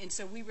 and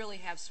so we really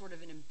have sort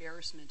of an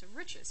embarrassment of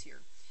riches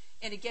here.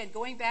 And again,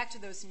 going back to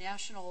those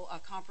National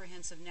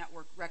Comprehensive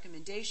Network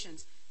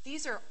recommendations,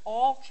 these are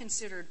all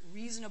considered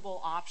reasonable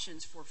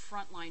options for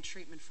frontline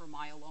treatment for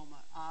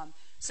myeloma.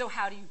 So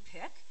how do you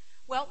pick?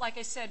 Well, like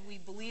I said, we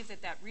believe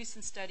that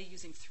recent study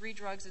using 3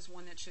 drugs is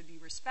one that should be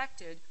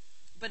respected.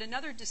 But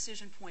another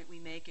decision point we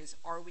make is,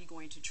 are we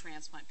going to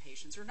transplant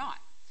patients or not?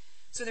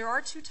 So there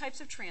are 2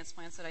 types of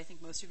transplants that I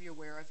think most of you are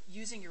aware of,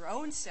 using your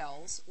own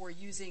cells or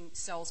using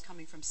cells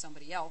coming from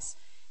somebody else.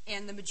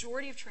 And the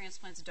majority of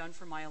transplants done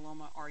for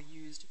myeloma are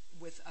used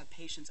with a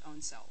patient's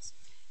own cells.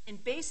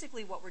 And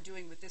basically what we're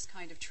doing with this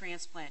kind of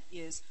transplant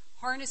is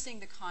harnessing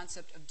the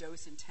concept of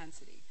dose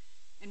intensity.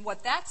 And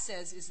what that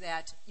says is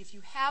that if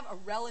you have a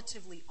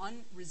relatively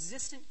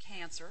unresistant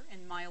cancer,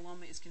 and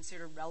myeloma is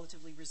considered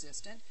relatively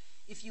resistant,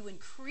 if you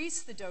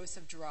increase the dose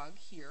of drug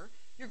here,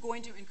 you're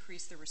going to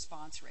increase the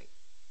response rate.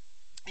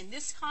 And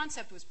this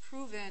concept was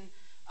proven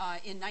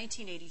in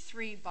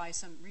 1983 by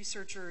some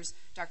researchers,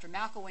 Dr.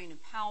 McElwain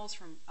and Powles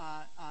from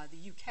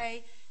the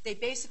UK. They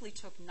basically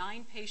took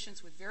 9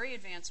 patients with very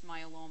advanced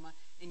myeloma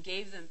and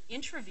gave them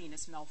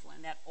intravenous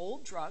melphalan, that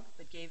old drug,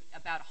 but gave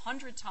about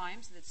 100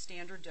 times the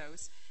standard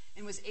dose,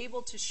 and was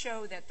able to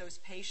show that those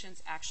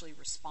patients actually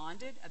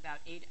responded. About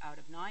 8 out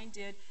of 9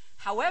 did.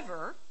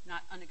 However,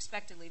 not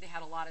unexpectedly, they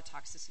had a lot of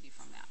toxicity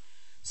from that.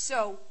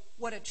 So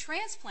what a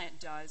transplant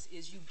does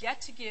is you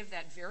get to give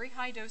that very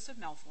high dose of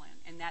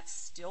melphalan, and that's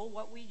still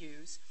what we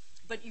use,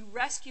 but you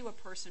rescue a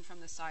person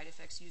from the side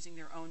effects using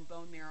their own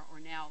bone marrow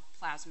or now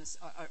plasma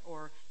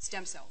or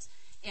stem cells.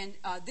 And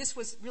this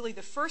was really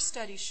the first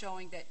study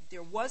showing that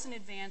there was an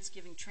advance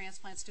giving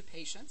transplants to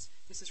patients.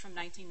 This is from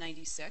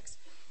 1996.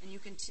 And you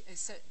can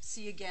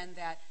see again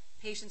that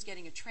patients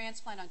getting a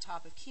transplant on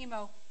top of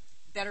chemo,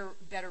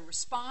 better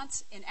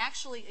response, and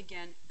actually,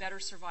 again, better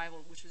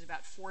survival, which was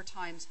about 4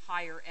 times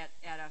higher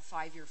at a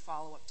 5-year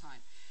follow-up time.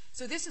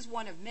 So this is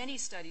one of many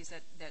studies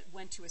that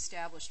went to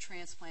establish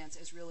transplants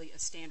as really a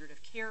standard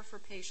of care for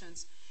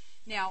patients.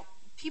 Now,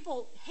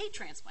 people hate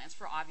transplants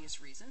for obvious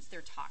reasons.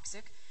 They're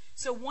toxic.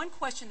 So one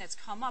question that's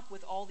come up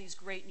with all these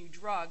great new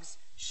drugs,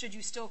 should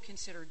you still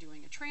consider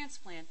doing a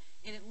transplant?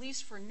 And at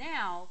least for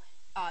now,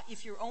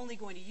 if you're only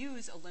going to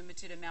use a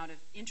limited amount of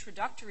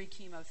introductory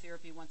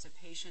chemotherapy once a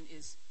patient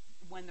is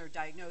when they're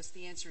diagnosed?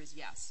 The answer is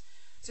yes.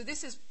 So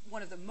this is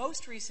one of the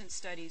most recent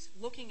studies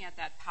looking at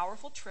that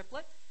powerful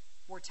triplet,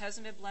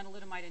 bortezomib,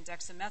 lenalidomide, and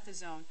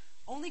dexamethasone,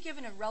 only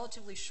given a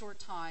relatively short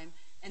time,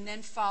 and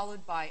then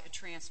followed by a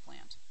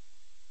transplant.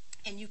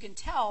 And you can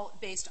tell,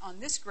 based on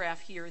this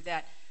graph here,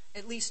 that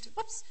at least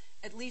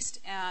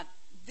at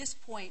this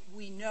point,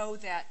 we know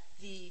that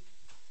the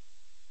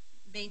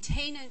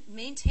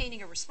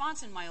maintaining a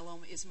response in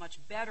myeloma is much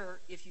better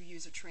if you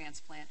use a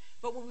transplant.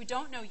 But what we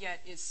don't know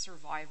yet is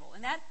survival.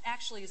 And that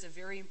actually is a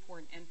very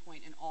important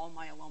endpoint in all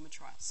myeloma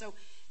trials. So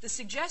the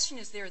suggestion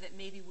is there that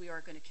maybe we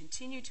are going to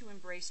continue to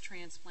embrace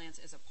transplants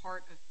as a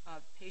part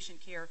of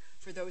patient care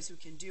for those who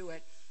can do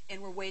it.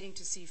 And we're waiting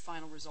to see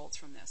final results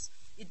from this.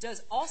 It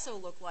does also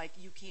look like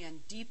you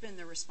can deepen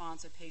the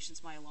response of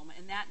patients' myeloma,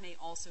 and that may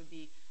also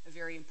be a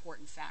very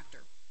important factor.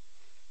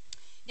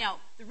 Now,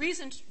 the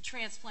reason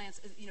transplants,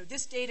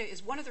 this data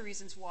is one of the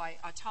reasons why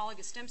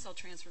autologous stem cell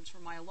transplants for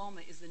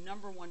myeloma is the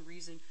 #1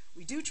 reason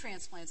we do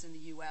transplants in the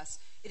U.S.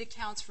 It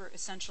accounts for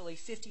essentially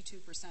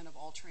 52% of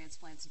all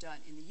transplants done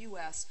in the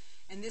U.S.,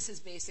 and this is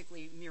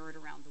basically mirrored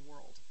around the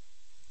world.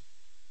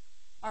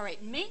 All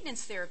right,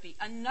 maintenance therapy,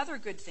 another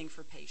good thing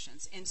for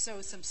patients. And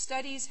so some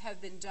studies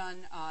have been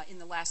done in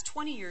the last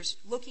 20 years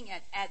looking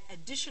at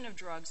addition of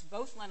drugs,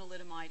 both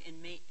lenalidomide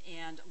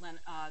and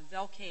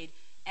Velcade,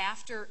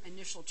 after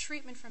initial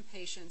treatment from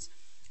patients.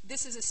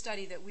 This is a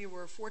study that we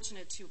were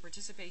fortunate to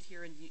participate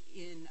here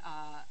in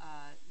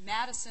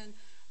Madison.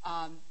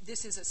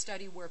 This is a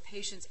study where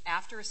patients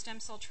after a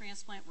stem cell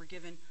transplant were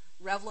given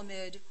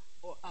Revlimid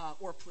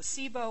or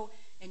placebo,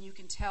 and you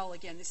can tell,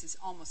 again, this is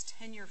almost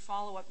 10-year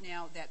follow-up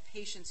now, that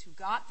patients who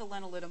got the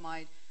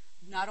lenalidomide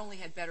not only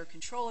had better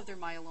control of their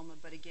myeloma,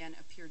 but again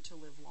appeared to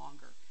live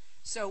longer.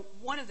 So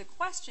one of the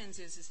questions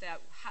is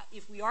that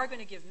if we are going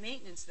to give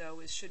maintenance, though,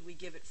 is should we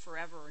give it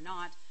forever or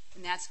not?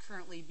 And that's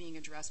currently being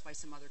addressed by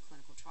some other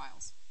clinical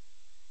trials.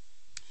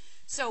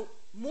 So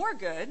more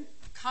good.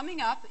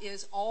 Coming up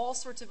is all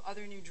sorts of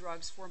other new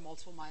drugs for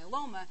multiple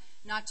myeloma,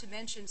 not to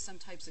mention some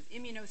types of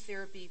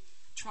immunotherapy,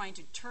 trying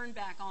to turn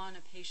back on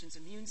a patient's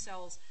immune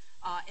cells.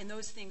 And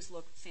those things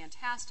look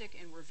fantastic,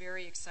 and we're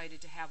very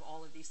excited to have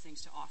all of these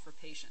things to offer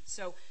patients.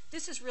 So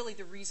this is really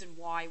the reason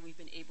why we've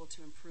been able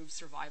to improve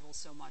survival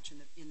so much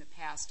in the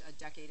past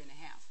decade and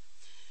a half.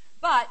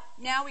 But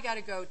now we got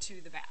to go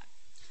to the bad.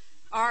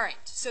 All right,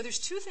 so there's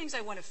two things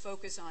I want to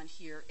focus on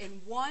here,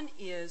 and one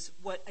is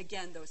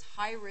those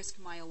high-risk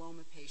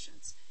myeloma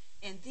patients.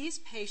 And these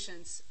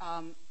patients,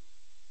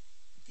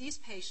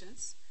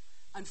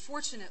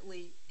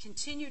 unfortunately,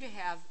 continue to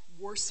have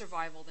worse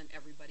survival than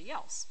everybody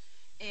else.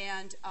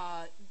 And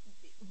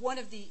one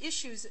of the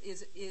issues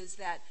is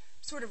that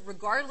sort of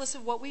regardless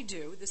of what we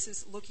do, this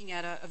is looking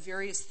at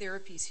various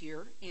therapies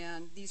here,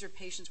 and these are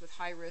patients with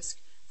high risk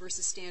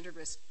versus standard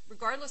risk.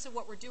 Regardless of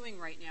what we're doing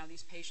right now,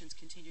 these patients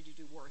continue to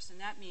do worse. And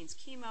that means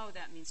chemo,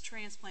 that means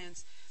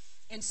transplants.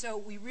 And so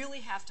we really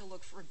have to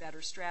look for a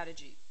better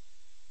strategy.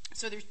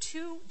 So there are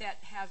two that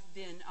have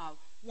been,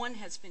 one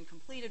has been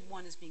completed,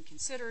 one is being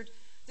considered.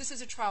 This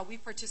is a trial we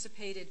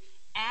participated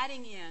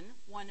adding in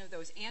one of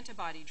those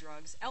antibody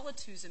drugs,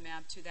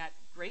 elotuzumab, to that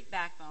great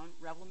backbone,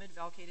 Revlimid,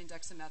 Velcade, and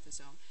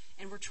dexamethasone.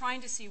 And we're trying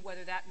to see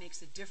whether that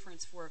makes a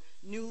difference for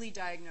newly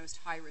diagnosed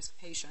high-risk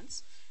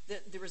patients.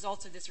 The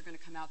results of this are going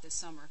to come out this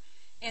summer.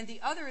 And the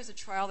other is a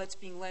trial that's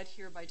being led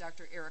here by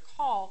Dr. Eric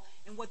Hall.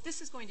 And what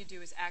this is going to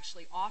do is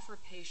actually offer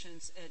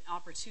patients an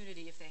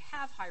opportunity, if they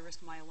have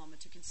high-risk myeloma,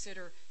 to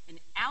consider an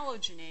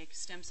allogeneic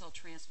stem cell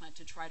transplant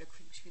to try to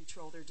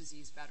control their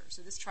disease better.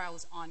 So this trial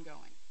is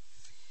ongoing.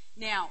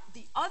 Now,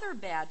 the other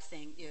bad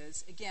thing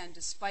is, again,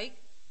 despite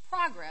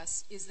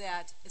progress, is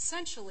that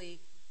essentially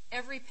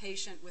every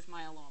patient with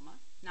myeloma,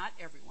 not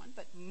everyone,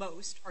 but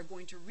most, are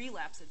going to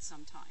relapse at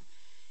some time.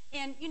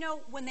 And,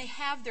 when they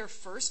have their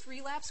first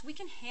relapse, we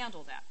can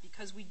handle that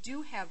because we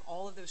do have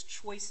all of those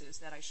choices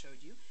that I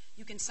showed you.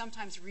 You can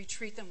sometimes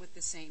retreat them with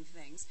the same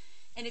things.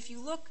 And if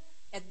you look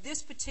at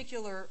this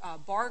particular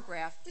bar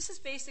graph, this is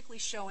basically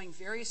showing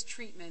various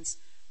treatments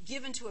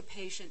given to a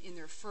patient in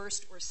their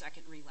first or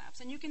second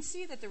relapse. And you can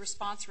see that the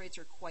response rates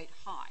are quite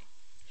high.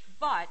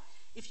 But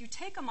if you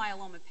take a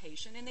myeloma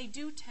patient, and they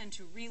do tend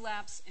to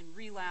relapse and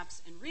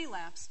relapse and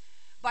relapse,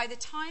 by the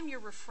time you're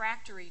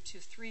refractory to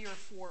 3 or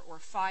 4 or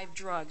 5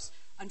 drugs,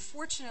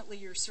 unfortunately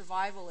your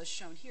survival is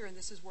shown here, and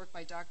this is work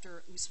by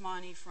Dr.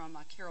 Usmani from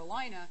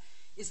Carolina,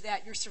 is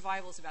that your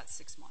survival is about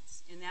 6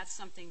 months. And that's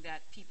something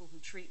that people who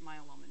treat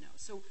myeloma know.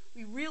 So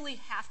we really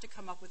have to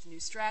come up with new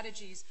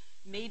strategies.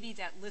 Maybe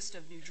that list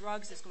of new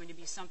drugs is going to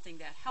be something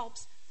that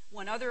helps.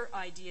 One other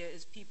idea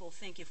is people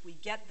think if we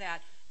get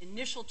that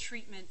initial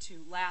treatment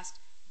to last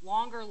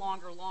longer,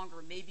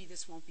 maybe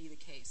this won't be the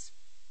case.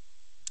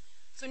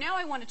 So now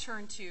I want to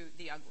turn to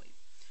the ugly.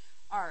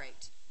 All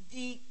right.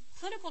 The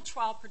clinical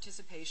trial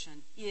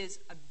participation is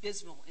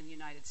abysmal in the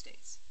United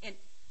States. And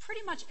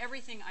pretty much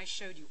everything I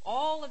showed you,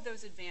 all of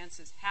those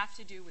advances have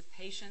to do with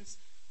patients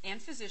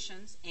and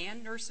physicians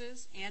and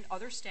nurses and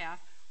other staff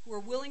who are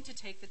willing to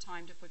take the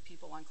time to put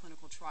people on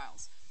clinical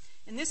trials.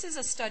 And this is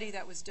a study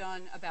that was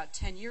done about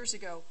 10 years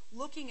ago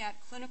looking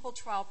at clinical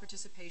trial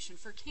participation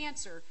for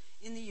cancer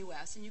in the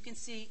U.S., and you can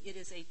see it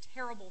is a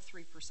terrible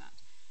 3%.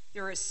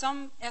 There are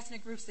some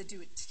ethnic groups that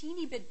do a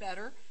teeny bit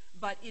better,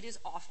 but it is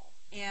awful.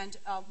 And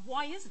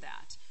why is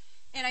that?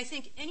 And I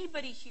think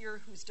anybody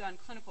here who's done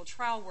clinical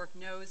trial work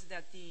knows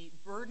that the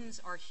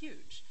burdens are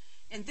huge.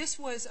 And this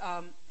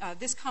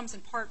comes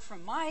in part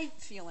from my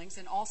feelings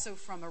and also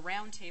from a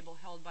roundtable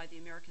held by the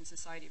American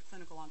Society of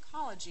Clinical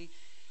Oncology.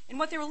 And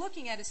what they were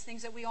looking at is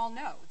things that we all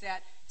know,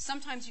 that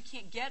sometimes you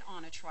can't get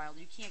on a trial,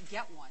 you can't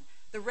get one.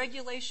 The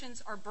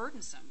regulations are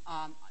burdensome,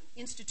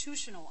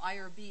 institutional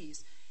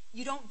IRBs.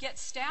 You don't get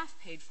staff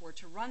paid for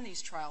to run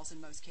these trials in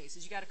most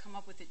cases. You got to come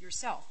up with it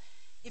yourself.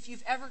 If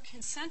you've ever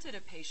consented a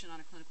patient on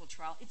a clinical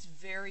trial, it's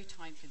very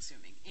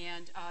time-consuming.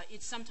 And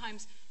it's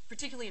sometimes,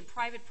 particularly in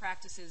private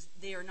practices,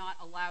 they are not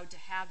allowed to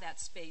have that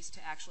space to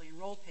actually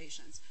enroll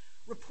patients.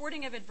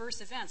 Reporting of adverse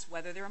events,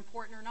 whether they're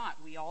important or not,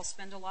 we all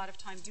spend a lot of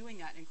time doing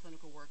that in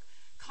clinical work.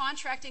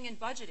 Contracting and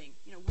budgeting.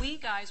 You know, we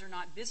guys are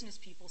not business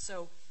people,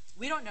 so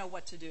we don't know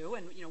what to do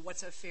and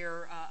what's a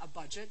fair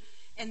budget.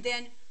 And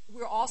then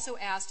we're also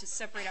asked to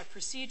separate out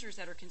procedures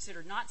that are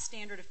considered not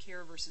standard of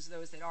care versus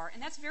those that are,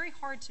 and that's very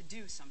hard to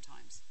do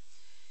sometimes.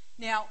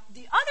 Now,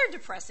 the other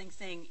depressing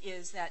thing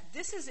is that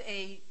this is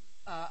a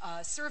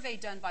survey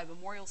done by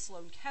Memorial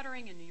Sloan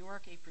Kettering in New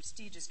York, a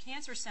prestigious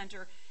cancer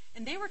center,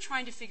 and they were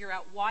trying to figure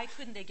out why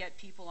couldn't they get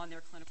people on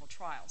their clinical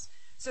trials.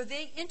 So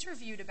they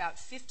interviewed about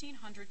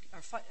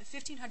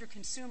 1,500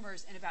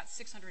 consumers and about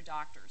 600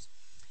 doctors.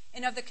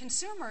 And of the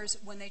consumers,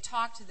 when they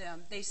talked to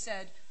them, they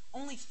said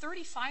only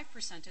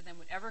 35% of them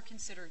would ever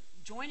consider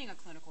joining a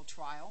clinical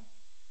trial.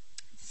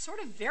 It's sort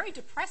of very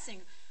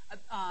depressing.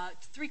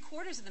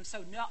 3/4 of them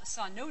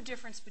saw no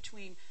difference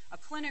between a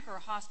clinic or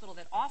a hospital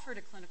that offered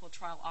a clinical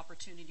trial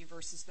opportunity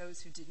versus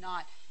those who did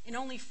not. And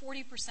only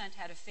 40%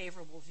 had a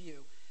favorable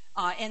view.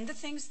 And the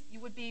things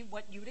would be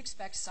what you would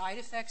expect, side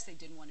effects. They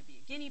didn't want to be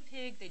a guinea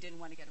pig. They didn't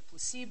want to get a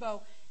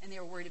placebo. And they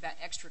were worried about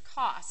extra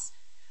costs.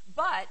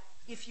 But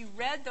if you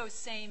read those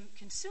same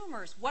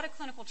consumers what a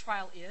clinical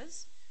trial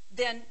is,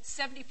 then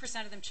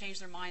 70% of them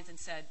changed their minds and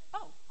said,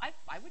 oh,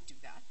 I would do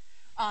that.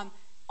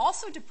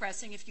 Also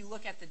depressing, if you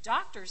look at the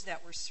doctors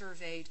that were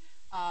surveyed,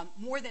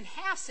 more than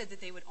half said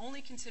that they would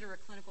only consider a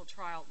clinical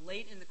trial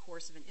late in the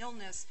course of an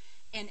illness,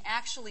 and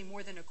actually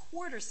more than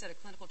 1/4 said a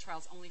clinical trial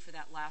is only for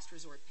that last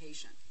resort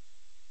patient.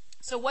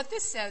 So what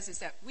this says is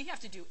that we have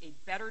to do a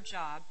better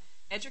job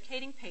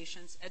educating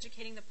patients,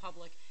 educating the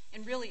public,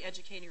 and really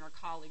educating our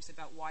colleagues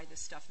about why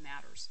this stuff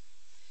matters.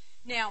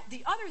 Now,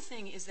 the other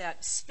thing is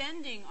that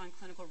spending on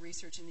clinical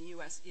research in the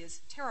U.S.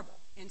 is terrible.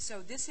 And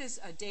so this is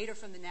data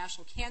from the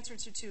National Cancer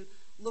Institute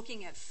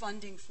looking at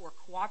funding for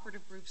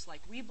cooperative groups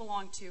like we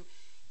belong to.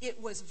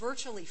 It was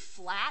virtually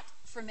flat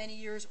for many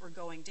years or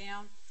going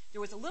down. There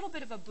was a little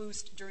bit of a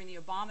boost during the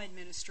Obama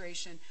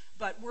administration,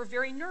 but we're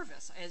very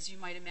nervous, as you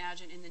might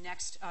imagine, in the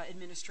next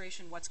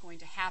administration, what's going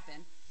to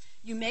happen.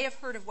 You may have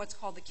heard of what's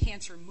called the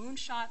Cancer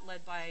Moonshot,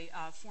 led by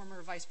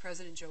former Vice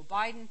President Joe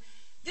Biden.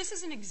 This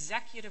is an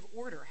executive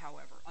order,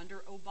 however, under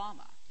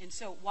Obama. And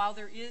so while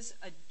there is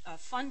a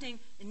funding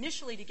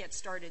initially to get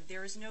started,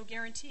 there is no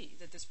guarantee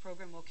that this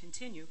program will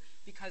continue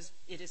because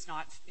it is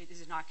not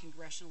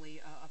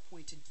congressionally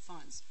appointed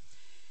funds.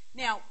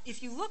 Now,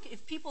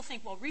 if people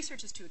think, well,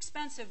 research is too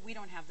expensive, we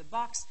don't have the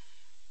bucks,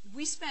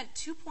 we spent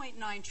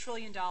 $2.9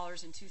 trillion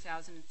in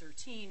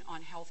 2013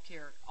 on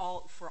healthcare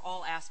for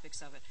all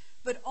aspects of it.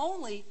 But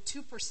only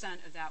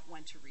 2% of that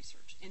went to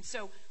research. And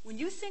so when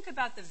you think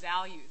about the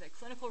value that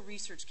clinical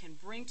research can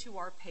bring to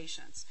our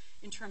patients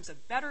in terms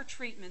of better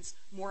treatments,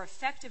 more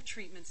effective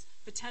treatments,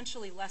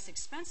 potentially less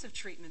expensive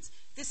treatments,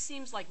 this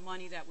seems like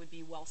money that would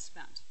be well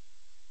spent.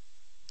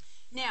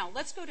 Now,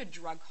 let's go to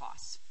drug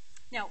costs.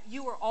 Now,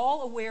 you are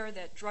all aware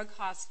that drug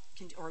costs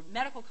or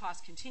medical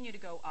costs continue to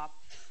go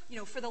up. You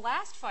know, for the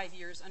last 5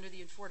 years under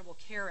the Affordable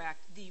Care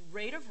Act, the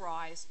rate of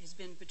rise has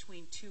been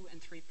between 2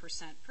 and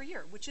 3% per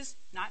year, which is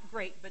not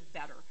great, but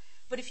better.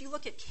 But if you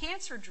look at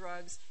cancer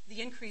drugs,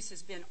 the increase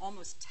has been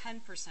almost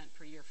 10%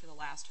 per year for the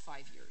last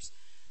 5 years.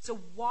 So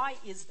why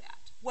is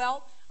that?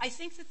 Well, I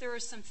think that there are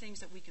some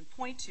things that we can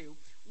point to.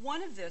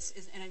 One of this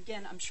is, and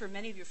again, I'm sure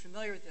many of you are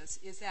familiar with this,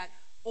 is that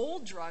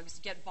old drugs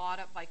get bought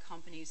up by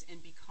companies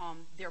and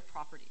become their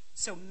property.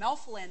 So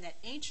Melphalan, that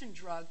ancient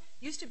drug,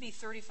 used to be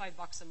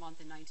 $35 a month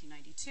in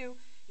 1992.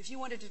 If you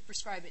wanted to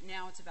prescribe it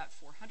now, it's about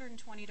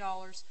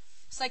 $420.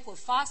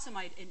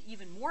 Cyclophosphamide, an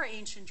even more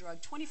ancient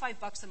drug,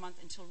 $25 a month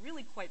until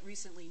really quite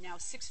recently, now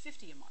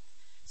 $650 a month.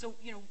 So,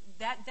 you know,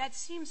 that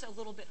seems a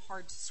little bit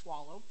hard to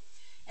swallow.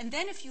 And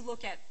then if you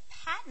look at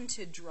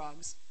patented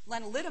drugs,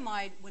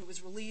 lenalidomide, when it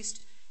was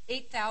released,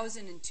 $8,000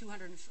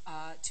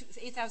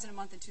 a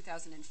month in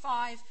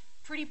 2005,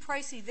 pretty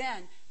pricey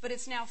then, but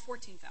it's now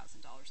 $14,000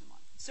 a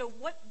month. So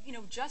what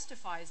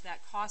justifies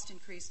that cost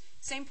increase?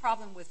 Same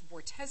problem with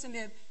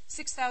bortezomib,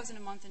 $6,000 a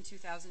month in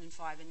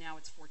 2005, and now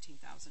it's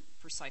 $14,000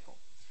 per cycle.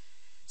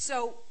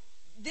 So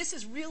this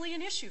is really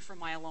an issue for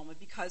myeloma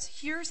because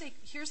here's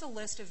a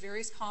list of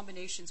various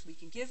combinations we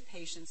can give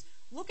patients.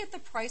 look at the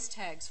price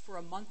tags for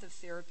a month of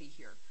therapy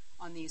here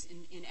on these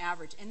in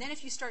average. And then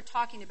if you start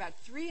talking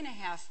about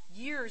 3.5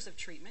 years of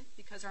treatment,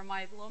 because our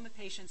myeloma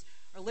patients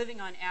are living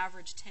on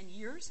average 10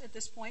 years at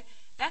this point,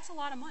 that's a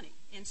lot of money.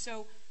 And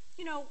so,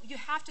 you know, you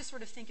have to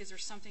sort of think, is there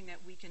something that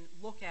we can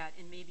look at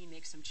and maybe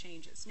make some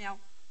changes? Now,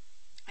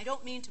 I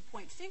don't mean to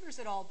point fingers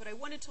at all, but I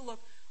wanted to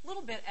look a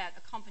little bit at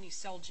a company,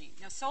 Celgene.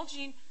 Now,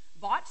 Celgene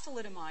bought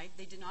thalidomide.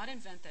 They did not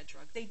invent that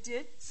drug. They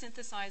did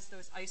synthesize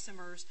those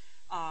isomers,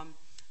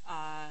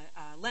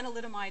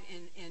 lenalidomide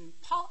and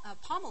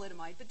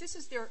pomalidomide, but this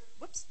is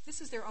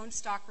their own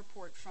stock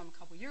report from a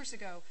couple years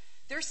ago.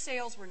 Their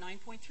sales were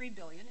 $9.3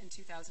 billion in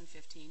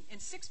 2015, and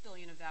 $6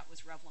 billion of that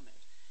was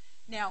Revlimid.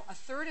 Now, a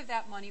third of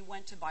that money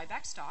went to buy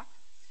back stock.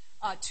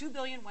 $2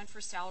 billion went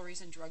for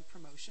salaries and drug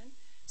promotion.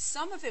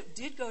 Some of it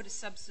did go to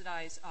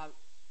subsidize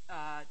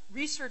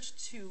research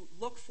to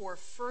look for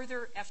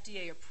further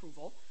FDA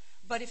approval.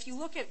 But if you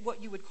look at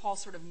what you would call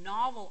sort of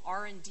novel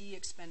R&D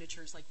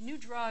expenditures, like new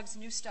drugs,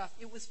 new stuff,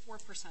 it was 4%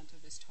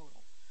 of this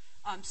total.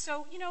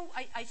 So, you know,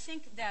 I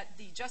think that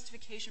the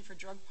justification for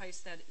drug price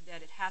that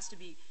it has to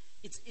be,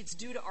 it's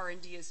due to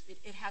R&D,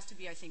 it has to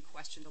be, I think,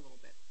 questioned a little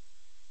bit.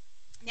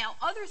 Now,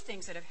 other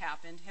things that have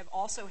happened have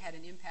also had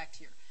an impact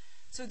here.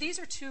 So these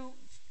are two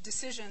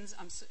decisions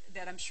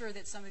that I'm sure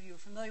that some of you are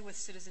familiar with,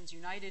 Citizens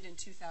United in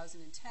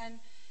 2010,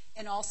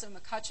 and also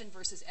McCutcheon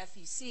versus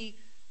FEC.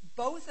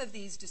 Both of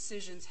these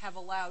decisions have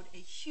allowed a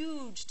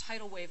huge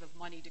tidal wave of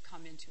money to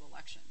come into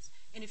elections.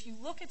 And if you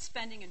look at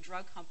spending in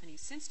drug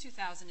companies since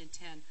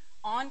 2010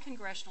 on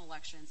congressional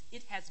elections,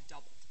 it has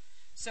doubled.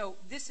 So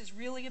this is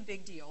really a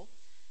big deal.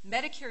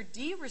 Medicare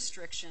D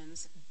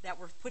restrictions that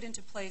were put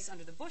into place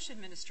under the Bush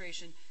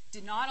administration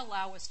did not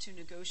allow us to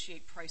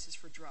negotiate prices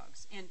for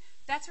drugs. And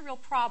that's a real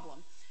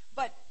problem.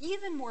 But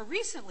even more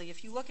recently,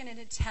 if you look at an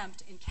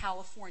attempt in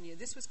California,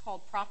 this was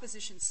called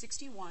Proposition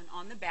 61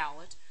 on the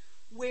ballot,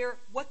 where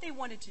what they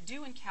wanted to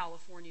do in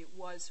California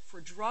was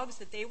for drugs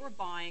that they were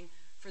buying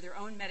for their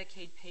own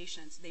Medicaid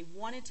patients, they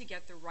wanted to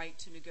get the right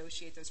to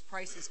negotiate those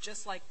prices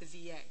just like the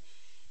VA.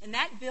 And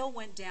that bill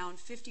went down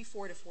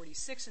 54 to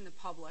 46 in the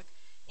public,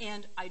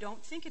 and I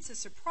don't think it's a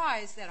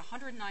surprise that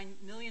 $109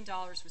 million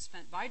was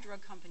spent by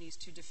drug companies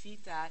to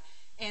defeat that,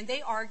 and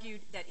they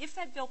argued that if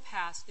that bill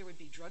passed, there would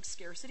be drug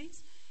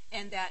scarcities,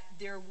 and that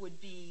there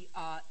would be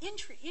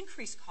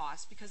increased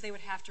costs because they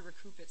would have to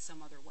recoup it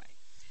some other way.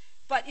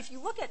 But if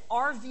you look at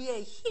our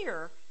VA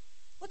here,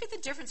 look at the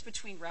difference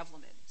between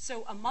Revlimid.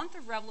 So a month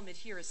of Revlimid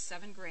here is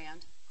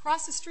 $7,000.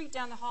 Across the street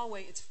down the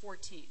hallway, it's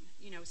 $14,000.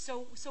 You know,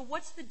 so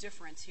what's the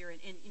difference here? And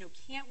you know,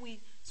 can't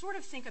we sort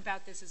of think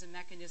about this as a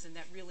mechanism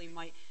that really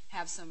might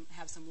have some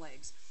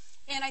legs?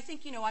 And I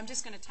think, you know, I'm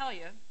just going to tell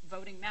you,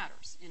 voting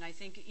matters. And I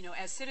think, you know,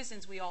 as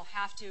citizens, we all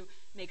have to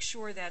make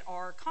sure that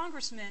our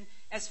congressmen,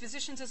 as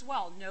physicians as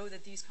well, know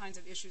that these kinds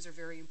of issues are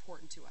very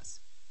important to us.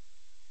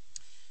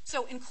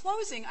 So in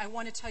closing, I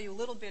want to tell you a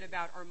little bit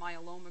about our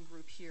myeloma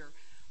group here.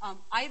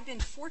 I've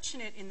been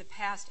fortunate in the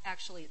past,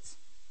 actually it's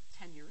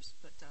 10 years,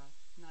 but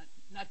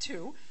not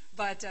 2,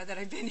 but that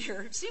I've been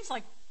here. It seems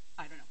like,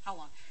 I don't know how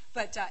long.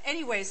 But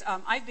anyways,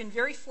 I've been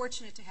very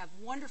fortunate to have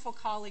wonderful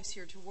colleagues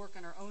here to work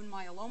on our own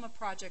myeloma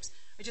projects.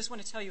 I just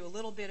want to tell you a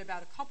little bit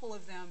about a couple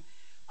of them.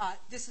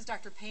 This is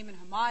Dr. Payman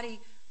Hamadi,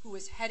 who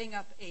is heading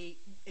up an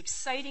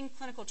exciting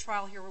clinical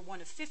trial here. We're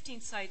one of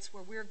 15 sites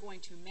where we're going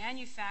to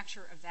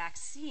manufacture a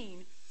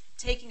vaccine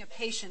taking a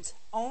patient's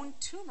own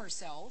tumor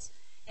cells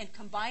and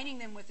combining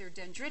them with their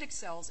dendritic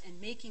cells and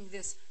making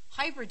this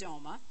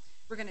hybridoma.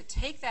 We're going to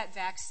take that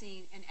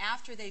vaccine, and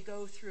after they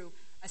go through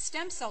a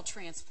stem cell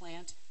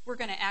transplant, we're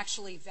going to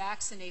actually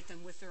vaccinate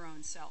them with their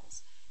own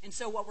cells. And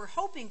so what we're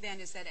hoping then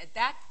is that at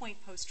that point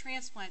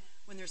post-transplant,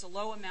 when there's a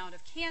low amount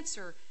of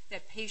cancer,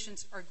 that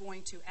patients are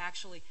going to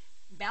actually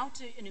mount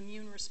an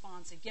immune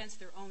response against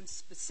their own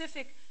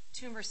specific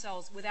tumor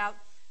cells without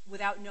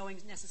knowing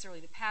necessarily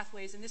the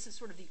pathways. And this is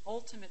sort of the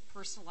ultimate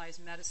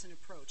personalized medicine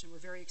approach, and we're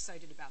very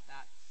excited about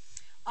that.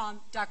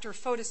 Dr.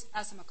 Fotis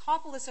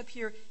Asimakopoulos up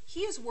here,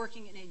 he is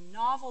working in a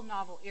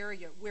novel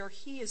area where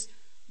he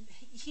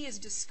has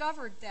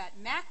discovered that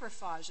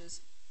macrophages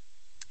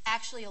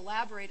actually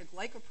elaborate a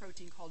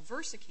glycoprotein called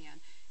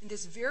Versican. And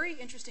this very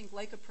interesting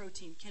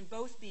glycoprotein can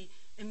both be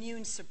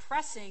immune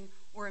suppressing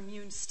or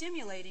immune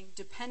stimulating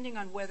depending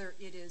on whether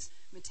it is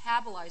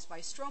metabolized by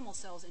stromal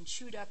cells and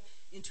chewed up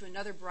into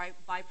another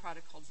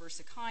byproduct called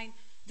versicine.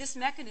 This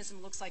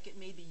mechanism looks like it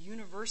may be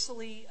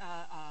universally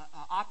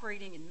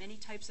operating in many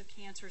types of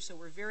cancer, so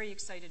we're very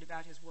excited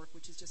about his work,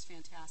 which is just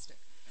fantastic.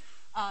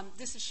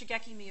 This is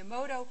Shigeki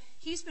Miyamoto.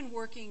 He's been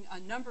working a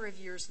number of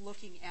years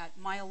looking at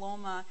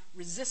myeloma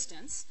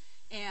resistance,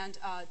 and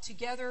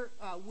together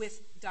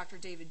with Dr.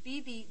 David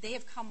Beebe, they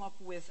have come up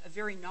with a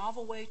very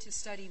novel way to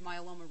study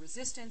myeloma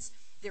resistance.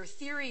 Their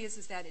theory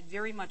is that it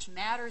very much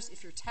matters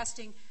if you're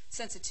testing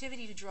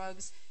sensitivity to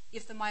drugs,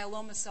 if the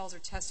myeloma cells are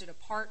tested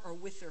apart or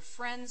with their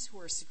friends who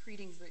are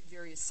secreting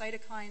various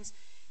cytokines.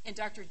 And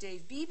Dr.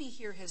 Dave Beebe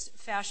here has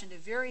fashioned a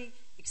very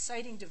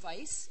exciting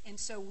device, and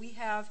so we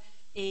have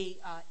a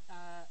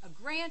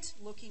grant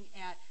looking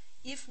at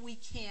if we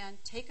can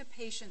take a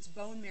patient's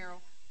bone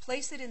marrow,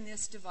 place it in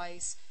this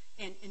device,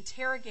 and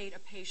interrogate a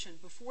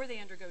patient before they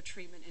undergo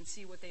treatment and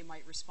see what they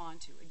might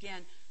respond to.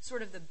 Again,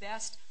 sort of the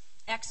best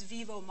ex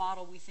vivo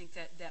model we think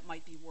that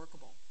might be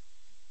workable.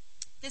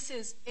 This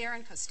is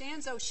Erin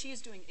Costanzo. She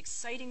is doing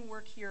exciting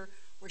work here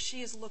where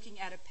she is looking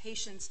at a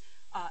patient's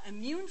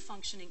immune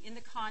functioning in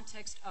the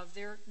context of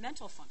their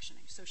mental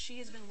functioning. So she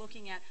has been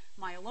looking at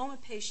myeloma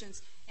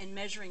patients and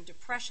measuring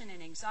depression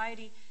and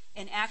anxiety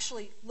and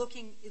actually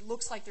it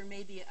looks like there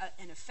may be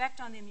an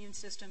effect on the immune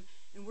system,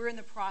 and we're in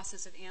the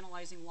process of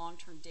analyzing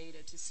long-term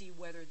data to see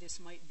whether this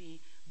might be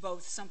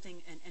both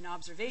something, an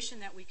observation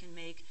that we can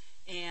make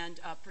and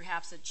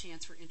perhaps a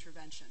chance for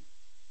intervention.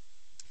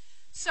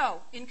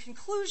 So, in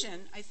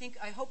conclusion,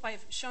 I hope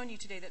I've shown you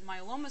today that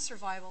myeloma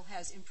survival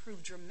has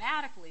improved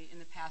dramatically in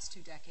the past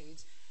 2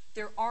 decades.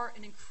 There are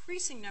an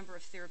increasing number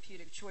of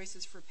therapeutic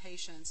choices for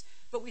patients,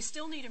 but we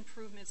still need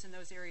improvements in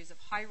those areas of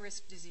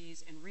high-risk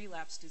disease and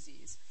relapse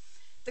disease.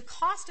 The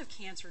cost of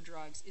cancer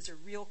drugs is a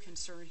real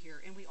concern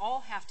here, and we all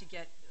have to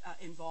get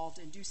involved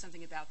and do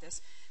something about this.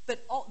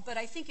 But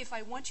I think if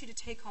I want you to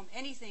take home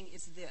anything,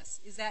 is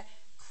that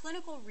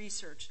clinical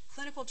research,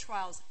 clinical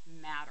trials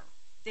matter.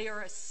 They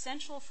are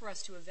essential for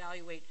us to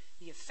evaluate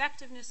the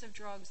effectiveness of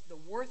drugs, the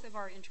worth of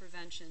our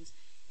interventions,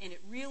 and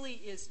it really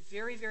is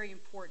very, very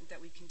important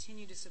that we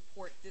continue to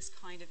support this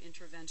kind of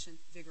intervention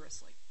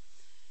vigorously.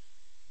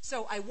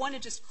 So I want to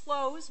just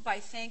close by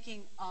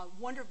thanking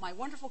my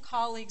wonderful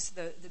colleagues,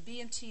 the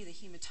BMT, the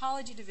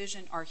Hematology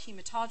Division, our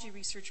Hematology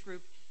Research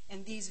Group,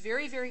 and these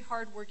very, very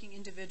hardworking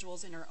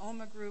individuals in our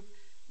OMA group,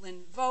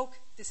 Lynn Volk,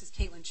 this is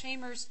Caitlin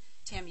Chambers,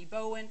 Tammy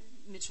Bowen,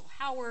 Mitchell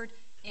Howard,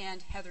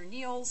 and Heather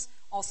Niels,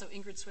 also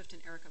Ingrid Swift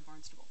and Erica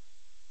Barnstable.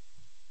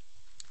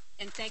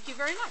 And thank you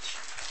very much.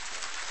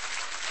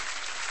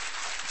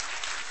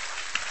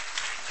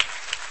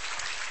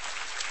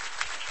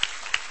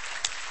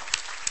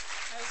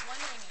 I was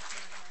wondering if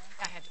you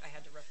were... I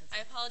had to reference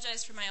I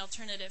apologize for my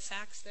alternative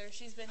facts there.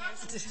 She's been here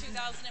since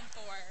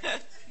 2004,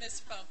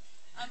 misspoke.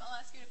 I'll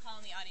ask you to call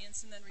in the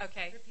audience and then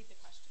repeat the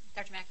question.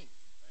 Dr. Mackey.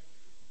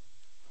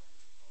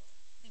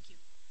 Thank you.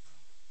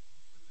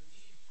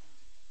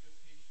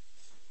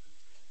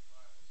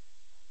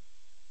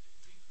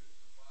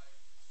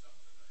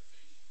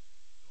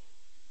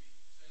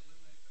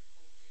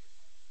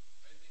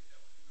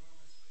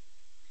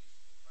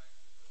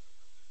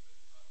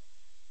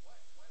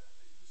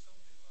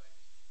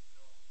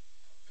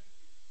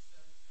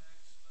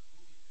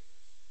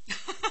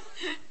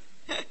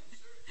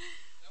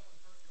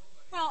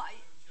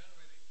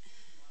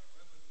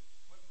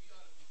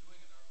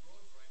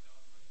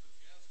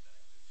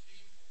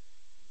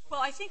 Well,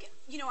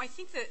 I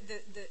think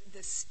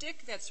the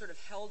stick that's sort of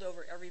held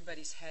over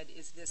everybody's head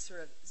is this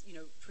sort of,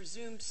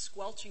 presumed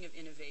squelching of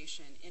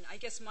innovation. And I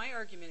guess my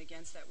argument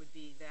against that would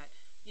be that,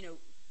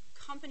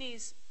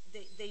 companies,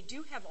 they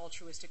do have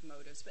altruistic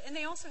motives, and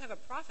they also have a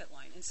profit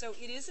line. And so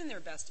it is in their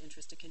best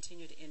interest to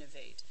continue to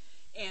innovate.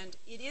 And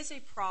it is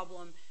a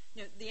problem.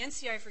 The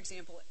NCI, for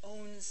example,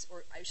 owns,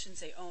 or I shouldn't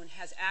say own,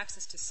 has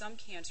access to some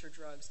cancer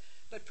drugs,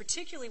 but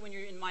particularly when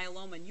you're in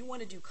myeloma and you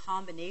want to do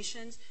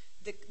combinations,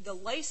 the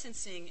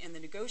licensing and the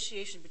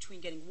negotiation between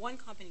getting one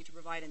company to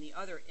provide and the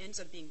other ends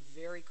up being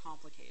very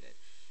complicated.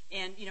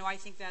 And, I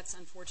think that's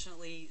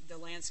unfortunately the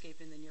landscape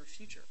in the near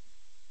future.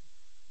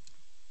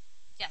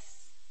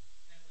 Yes?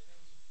 Natalie, that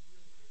was a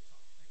really great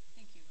talk.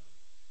 Thank you.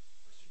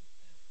 Question,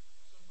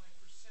 so my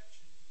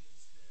perception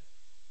is that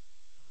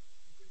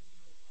a good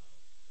deal of the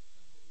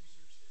clinical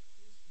research that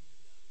is being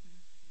done is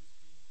being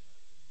done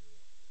in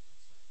Europe and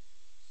outside the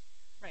U.S.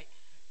 Right.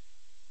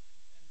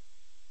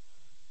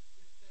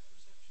 And if that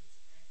perception is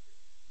accurate,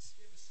 do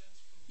you have a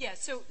sense from get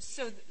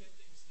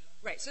things done?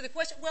 Right. So the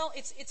question, well,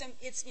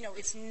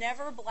 it's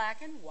never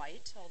black and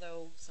white,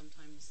 although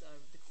sometimes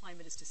the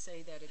climate is to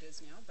say that it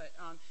is now. But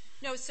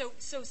no. So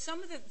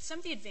some of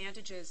the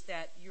advantages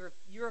that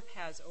Europe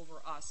has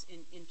over us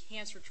in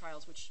cancer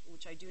trials,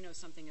 which I do know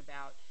something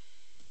about,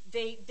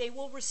 they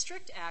will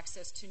restrict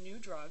access to new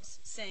drugs,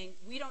 saying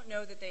we don't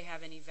know that they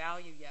have any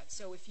value yet.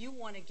 So if you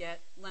want to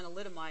get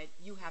lenalidomide,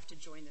 you have to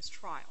join this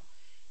trial.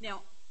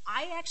 Now,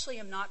 I actually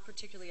am not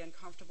particularly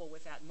uncomfortable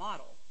with that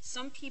model.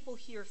 Some people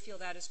here feel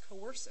that is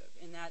coercive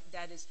and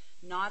that is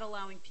not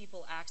allowing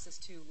people access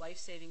to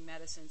life-saving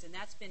medicines, and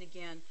that's been,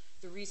 again,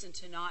 the reason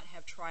to not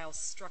have trials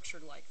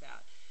structured like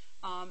that.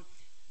 On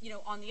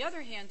the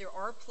other hand, there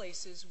are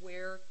places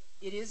where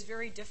it is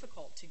very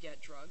difficult to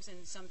get drugs,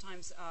 and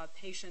sometimes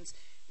patients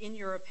in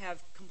Europe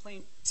have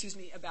complained,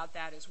 about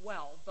that as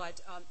well. But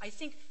I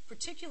think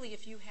particularly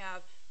if you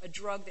have a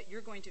drug that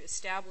you're going to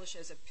establish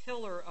as a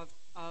pillar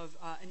of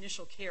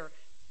initial care,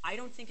 I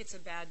don't think it's a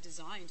bad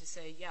design to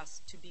say,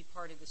 yes, to be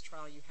part of this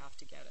trial, you have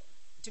to get it.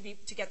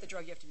 To get the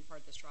drug, you have to be part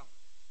of this trial.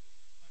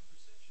 My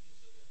perception is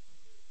that from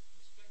the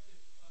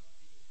perspective of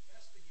the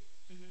investigator,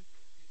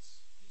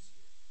 it's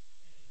easier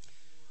and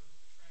more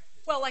attractive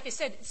Well, like I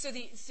said, so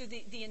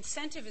the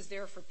incentive is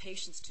there for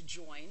patients to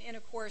join. And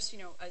of course,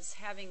 as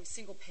having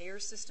single payer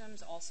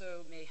systems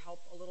also may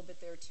help a little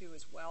bit there too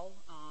as well.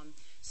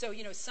 So,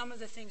 some of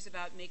the things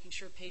about making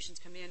sure patients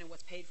come in and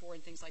what's paid for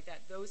and things like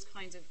that, those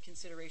kinds of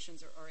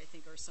considerations are I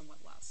think, are somewhat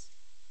less.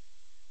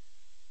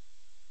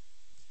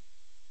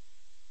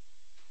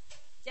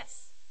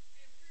 Yes?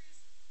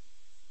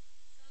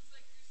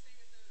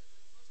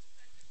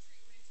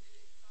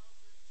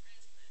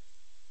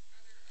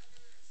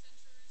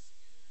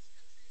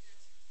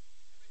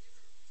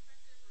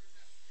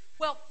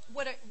 Well,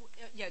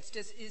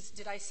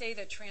 did I say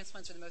that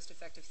transplants are the most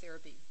effective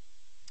therapy?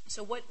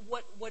 So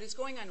what is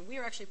going on, we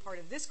are actually part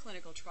of this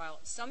clinical trial.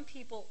 Some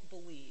people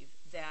believe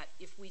that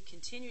if we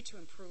continue to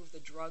improve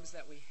the drugs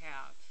that we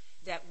have,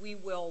 that we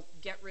will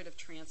get rid of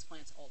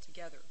transplants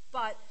altogether.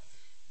 But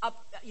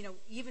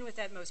even with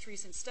that most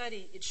recent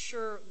study, it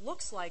sure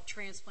looks like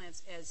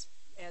transplants,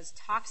 as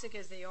toxic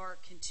as they are,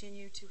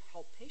 continue to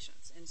help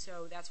patients. And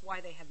so that's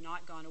why they have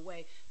not gone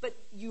away. But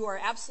you are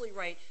absolutely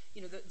right.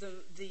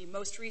 The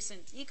most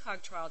recent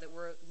ECOG trial that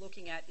we're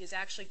looking at is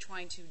actually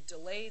trying to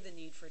delay the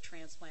need for a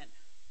transplant,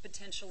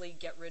 potentially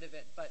get rid of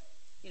it. But,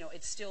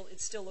 it still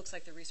looks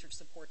like the research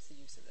supports the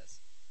use of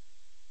this.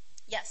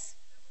 Yes?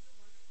 That was a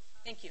wonderful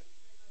talk. Thank you.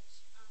 Very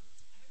much. I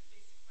have a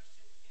basic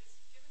question.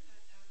 Given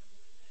that the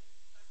malignant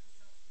plasma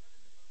cells live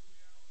in the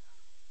bone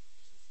marrow,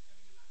 patients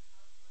having an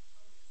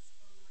oncologist,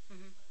 bone marrow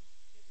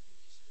transplant, get the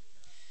condition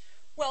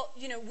Well,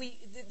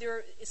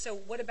 so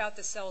what about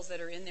the cells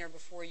that are in there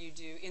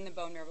in the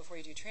bone marrow before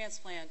you do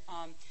transplant?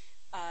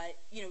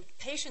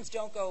 Patients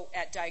don't go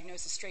at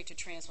diagnosis straight to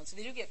transplant, so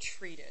they do get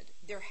treated.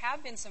 There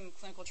have been some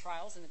clinical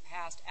trials in the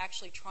past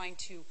actually trying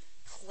to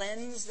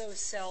cleanse those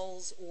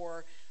cells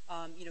or,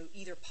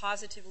 either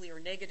positively or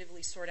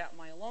negatively sort out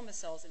myeloma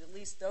cells, and at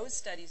least those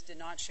studies did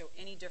not show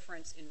any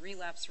difference in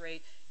relapse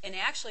rate, and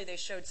actually they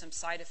showed some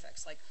side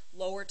effects like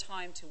lower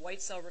time to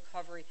white cell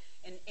recovery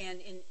and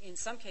in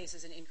some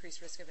cases an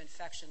increased risk of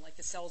infection, like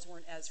the cells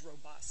weren't as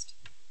robust.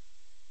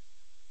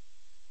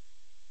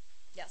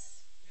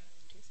 Yes?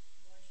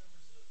 Large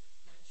numbers of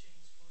light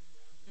chains floating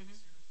around in the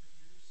serum for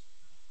years.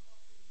 How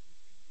often do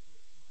people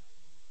with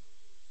myeloma or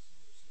similar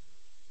syndromes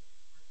present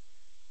with heart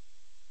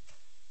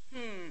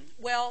failure?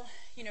 Well,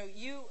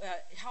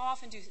 how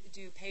often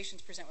do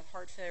patients present with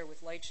heart failure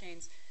with light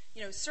chains?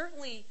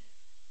 Certainly,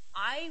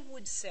 I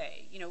would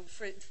say,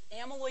 for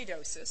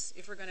amyloidosis,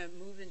 if we're going to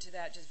move into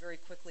that just very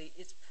quickly,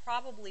 it's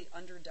probably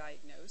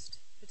underdiagnosed,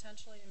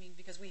 potentially,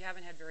 because we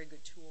haven't had very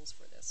good tools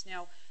for this.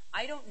 Now,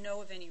 I don't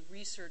know of any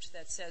research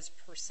that says,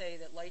 per se,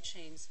 that light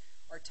chains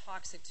are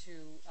toxic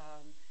to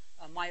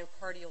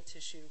myocardial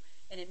tissue,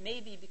 and it may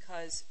be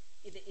because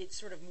it's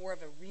sort of more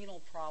of a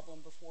renal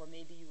problem before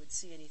maybe you would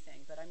see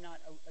anything, but I'm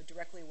not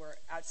directly aware,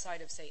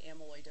 outside of, say,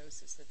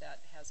 amyloidosis,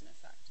 that has an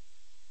effect.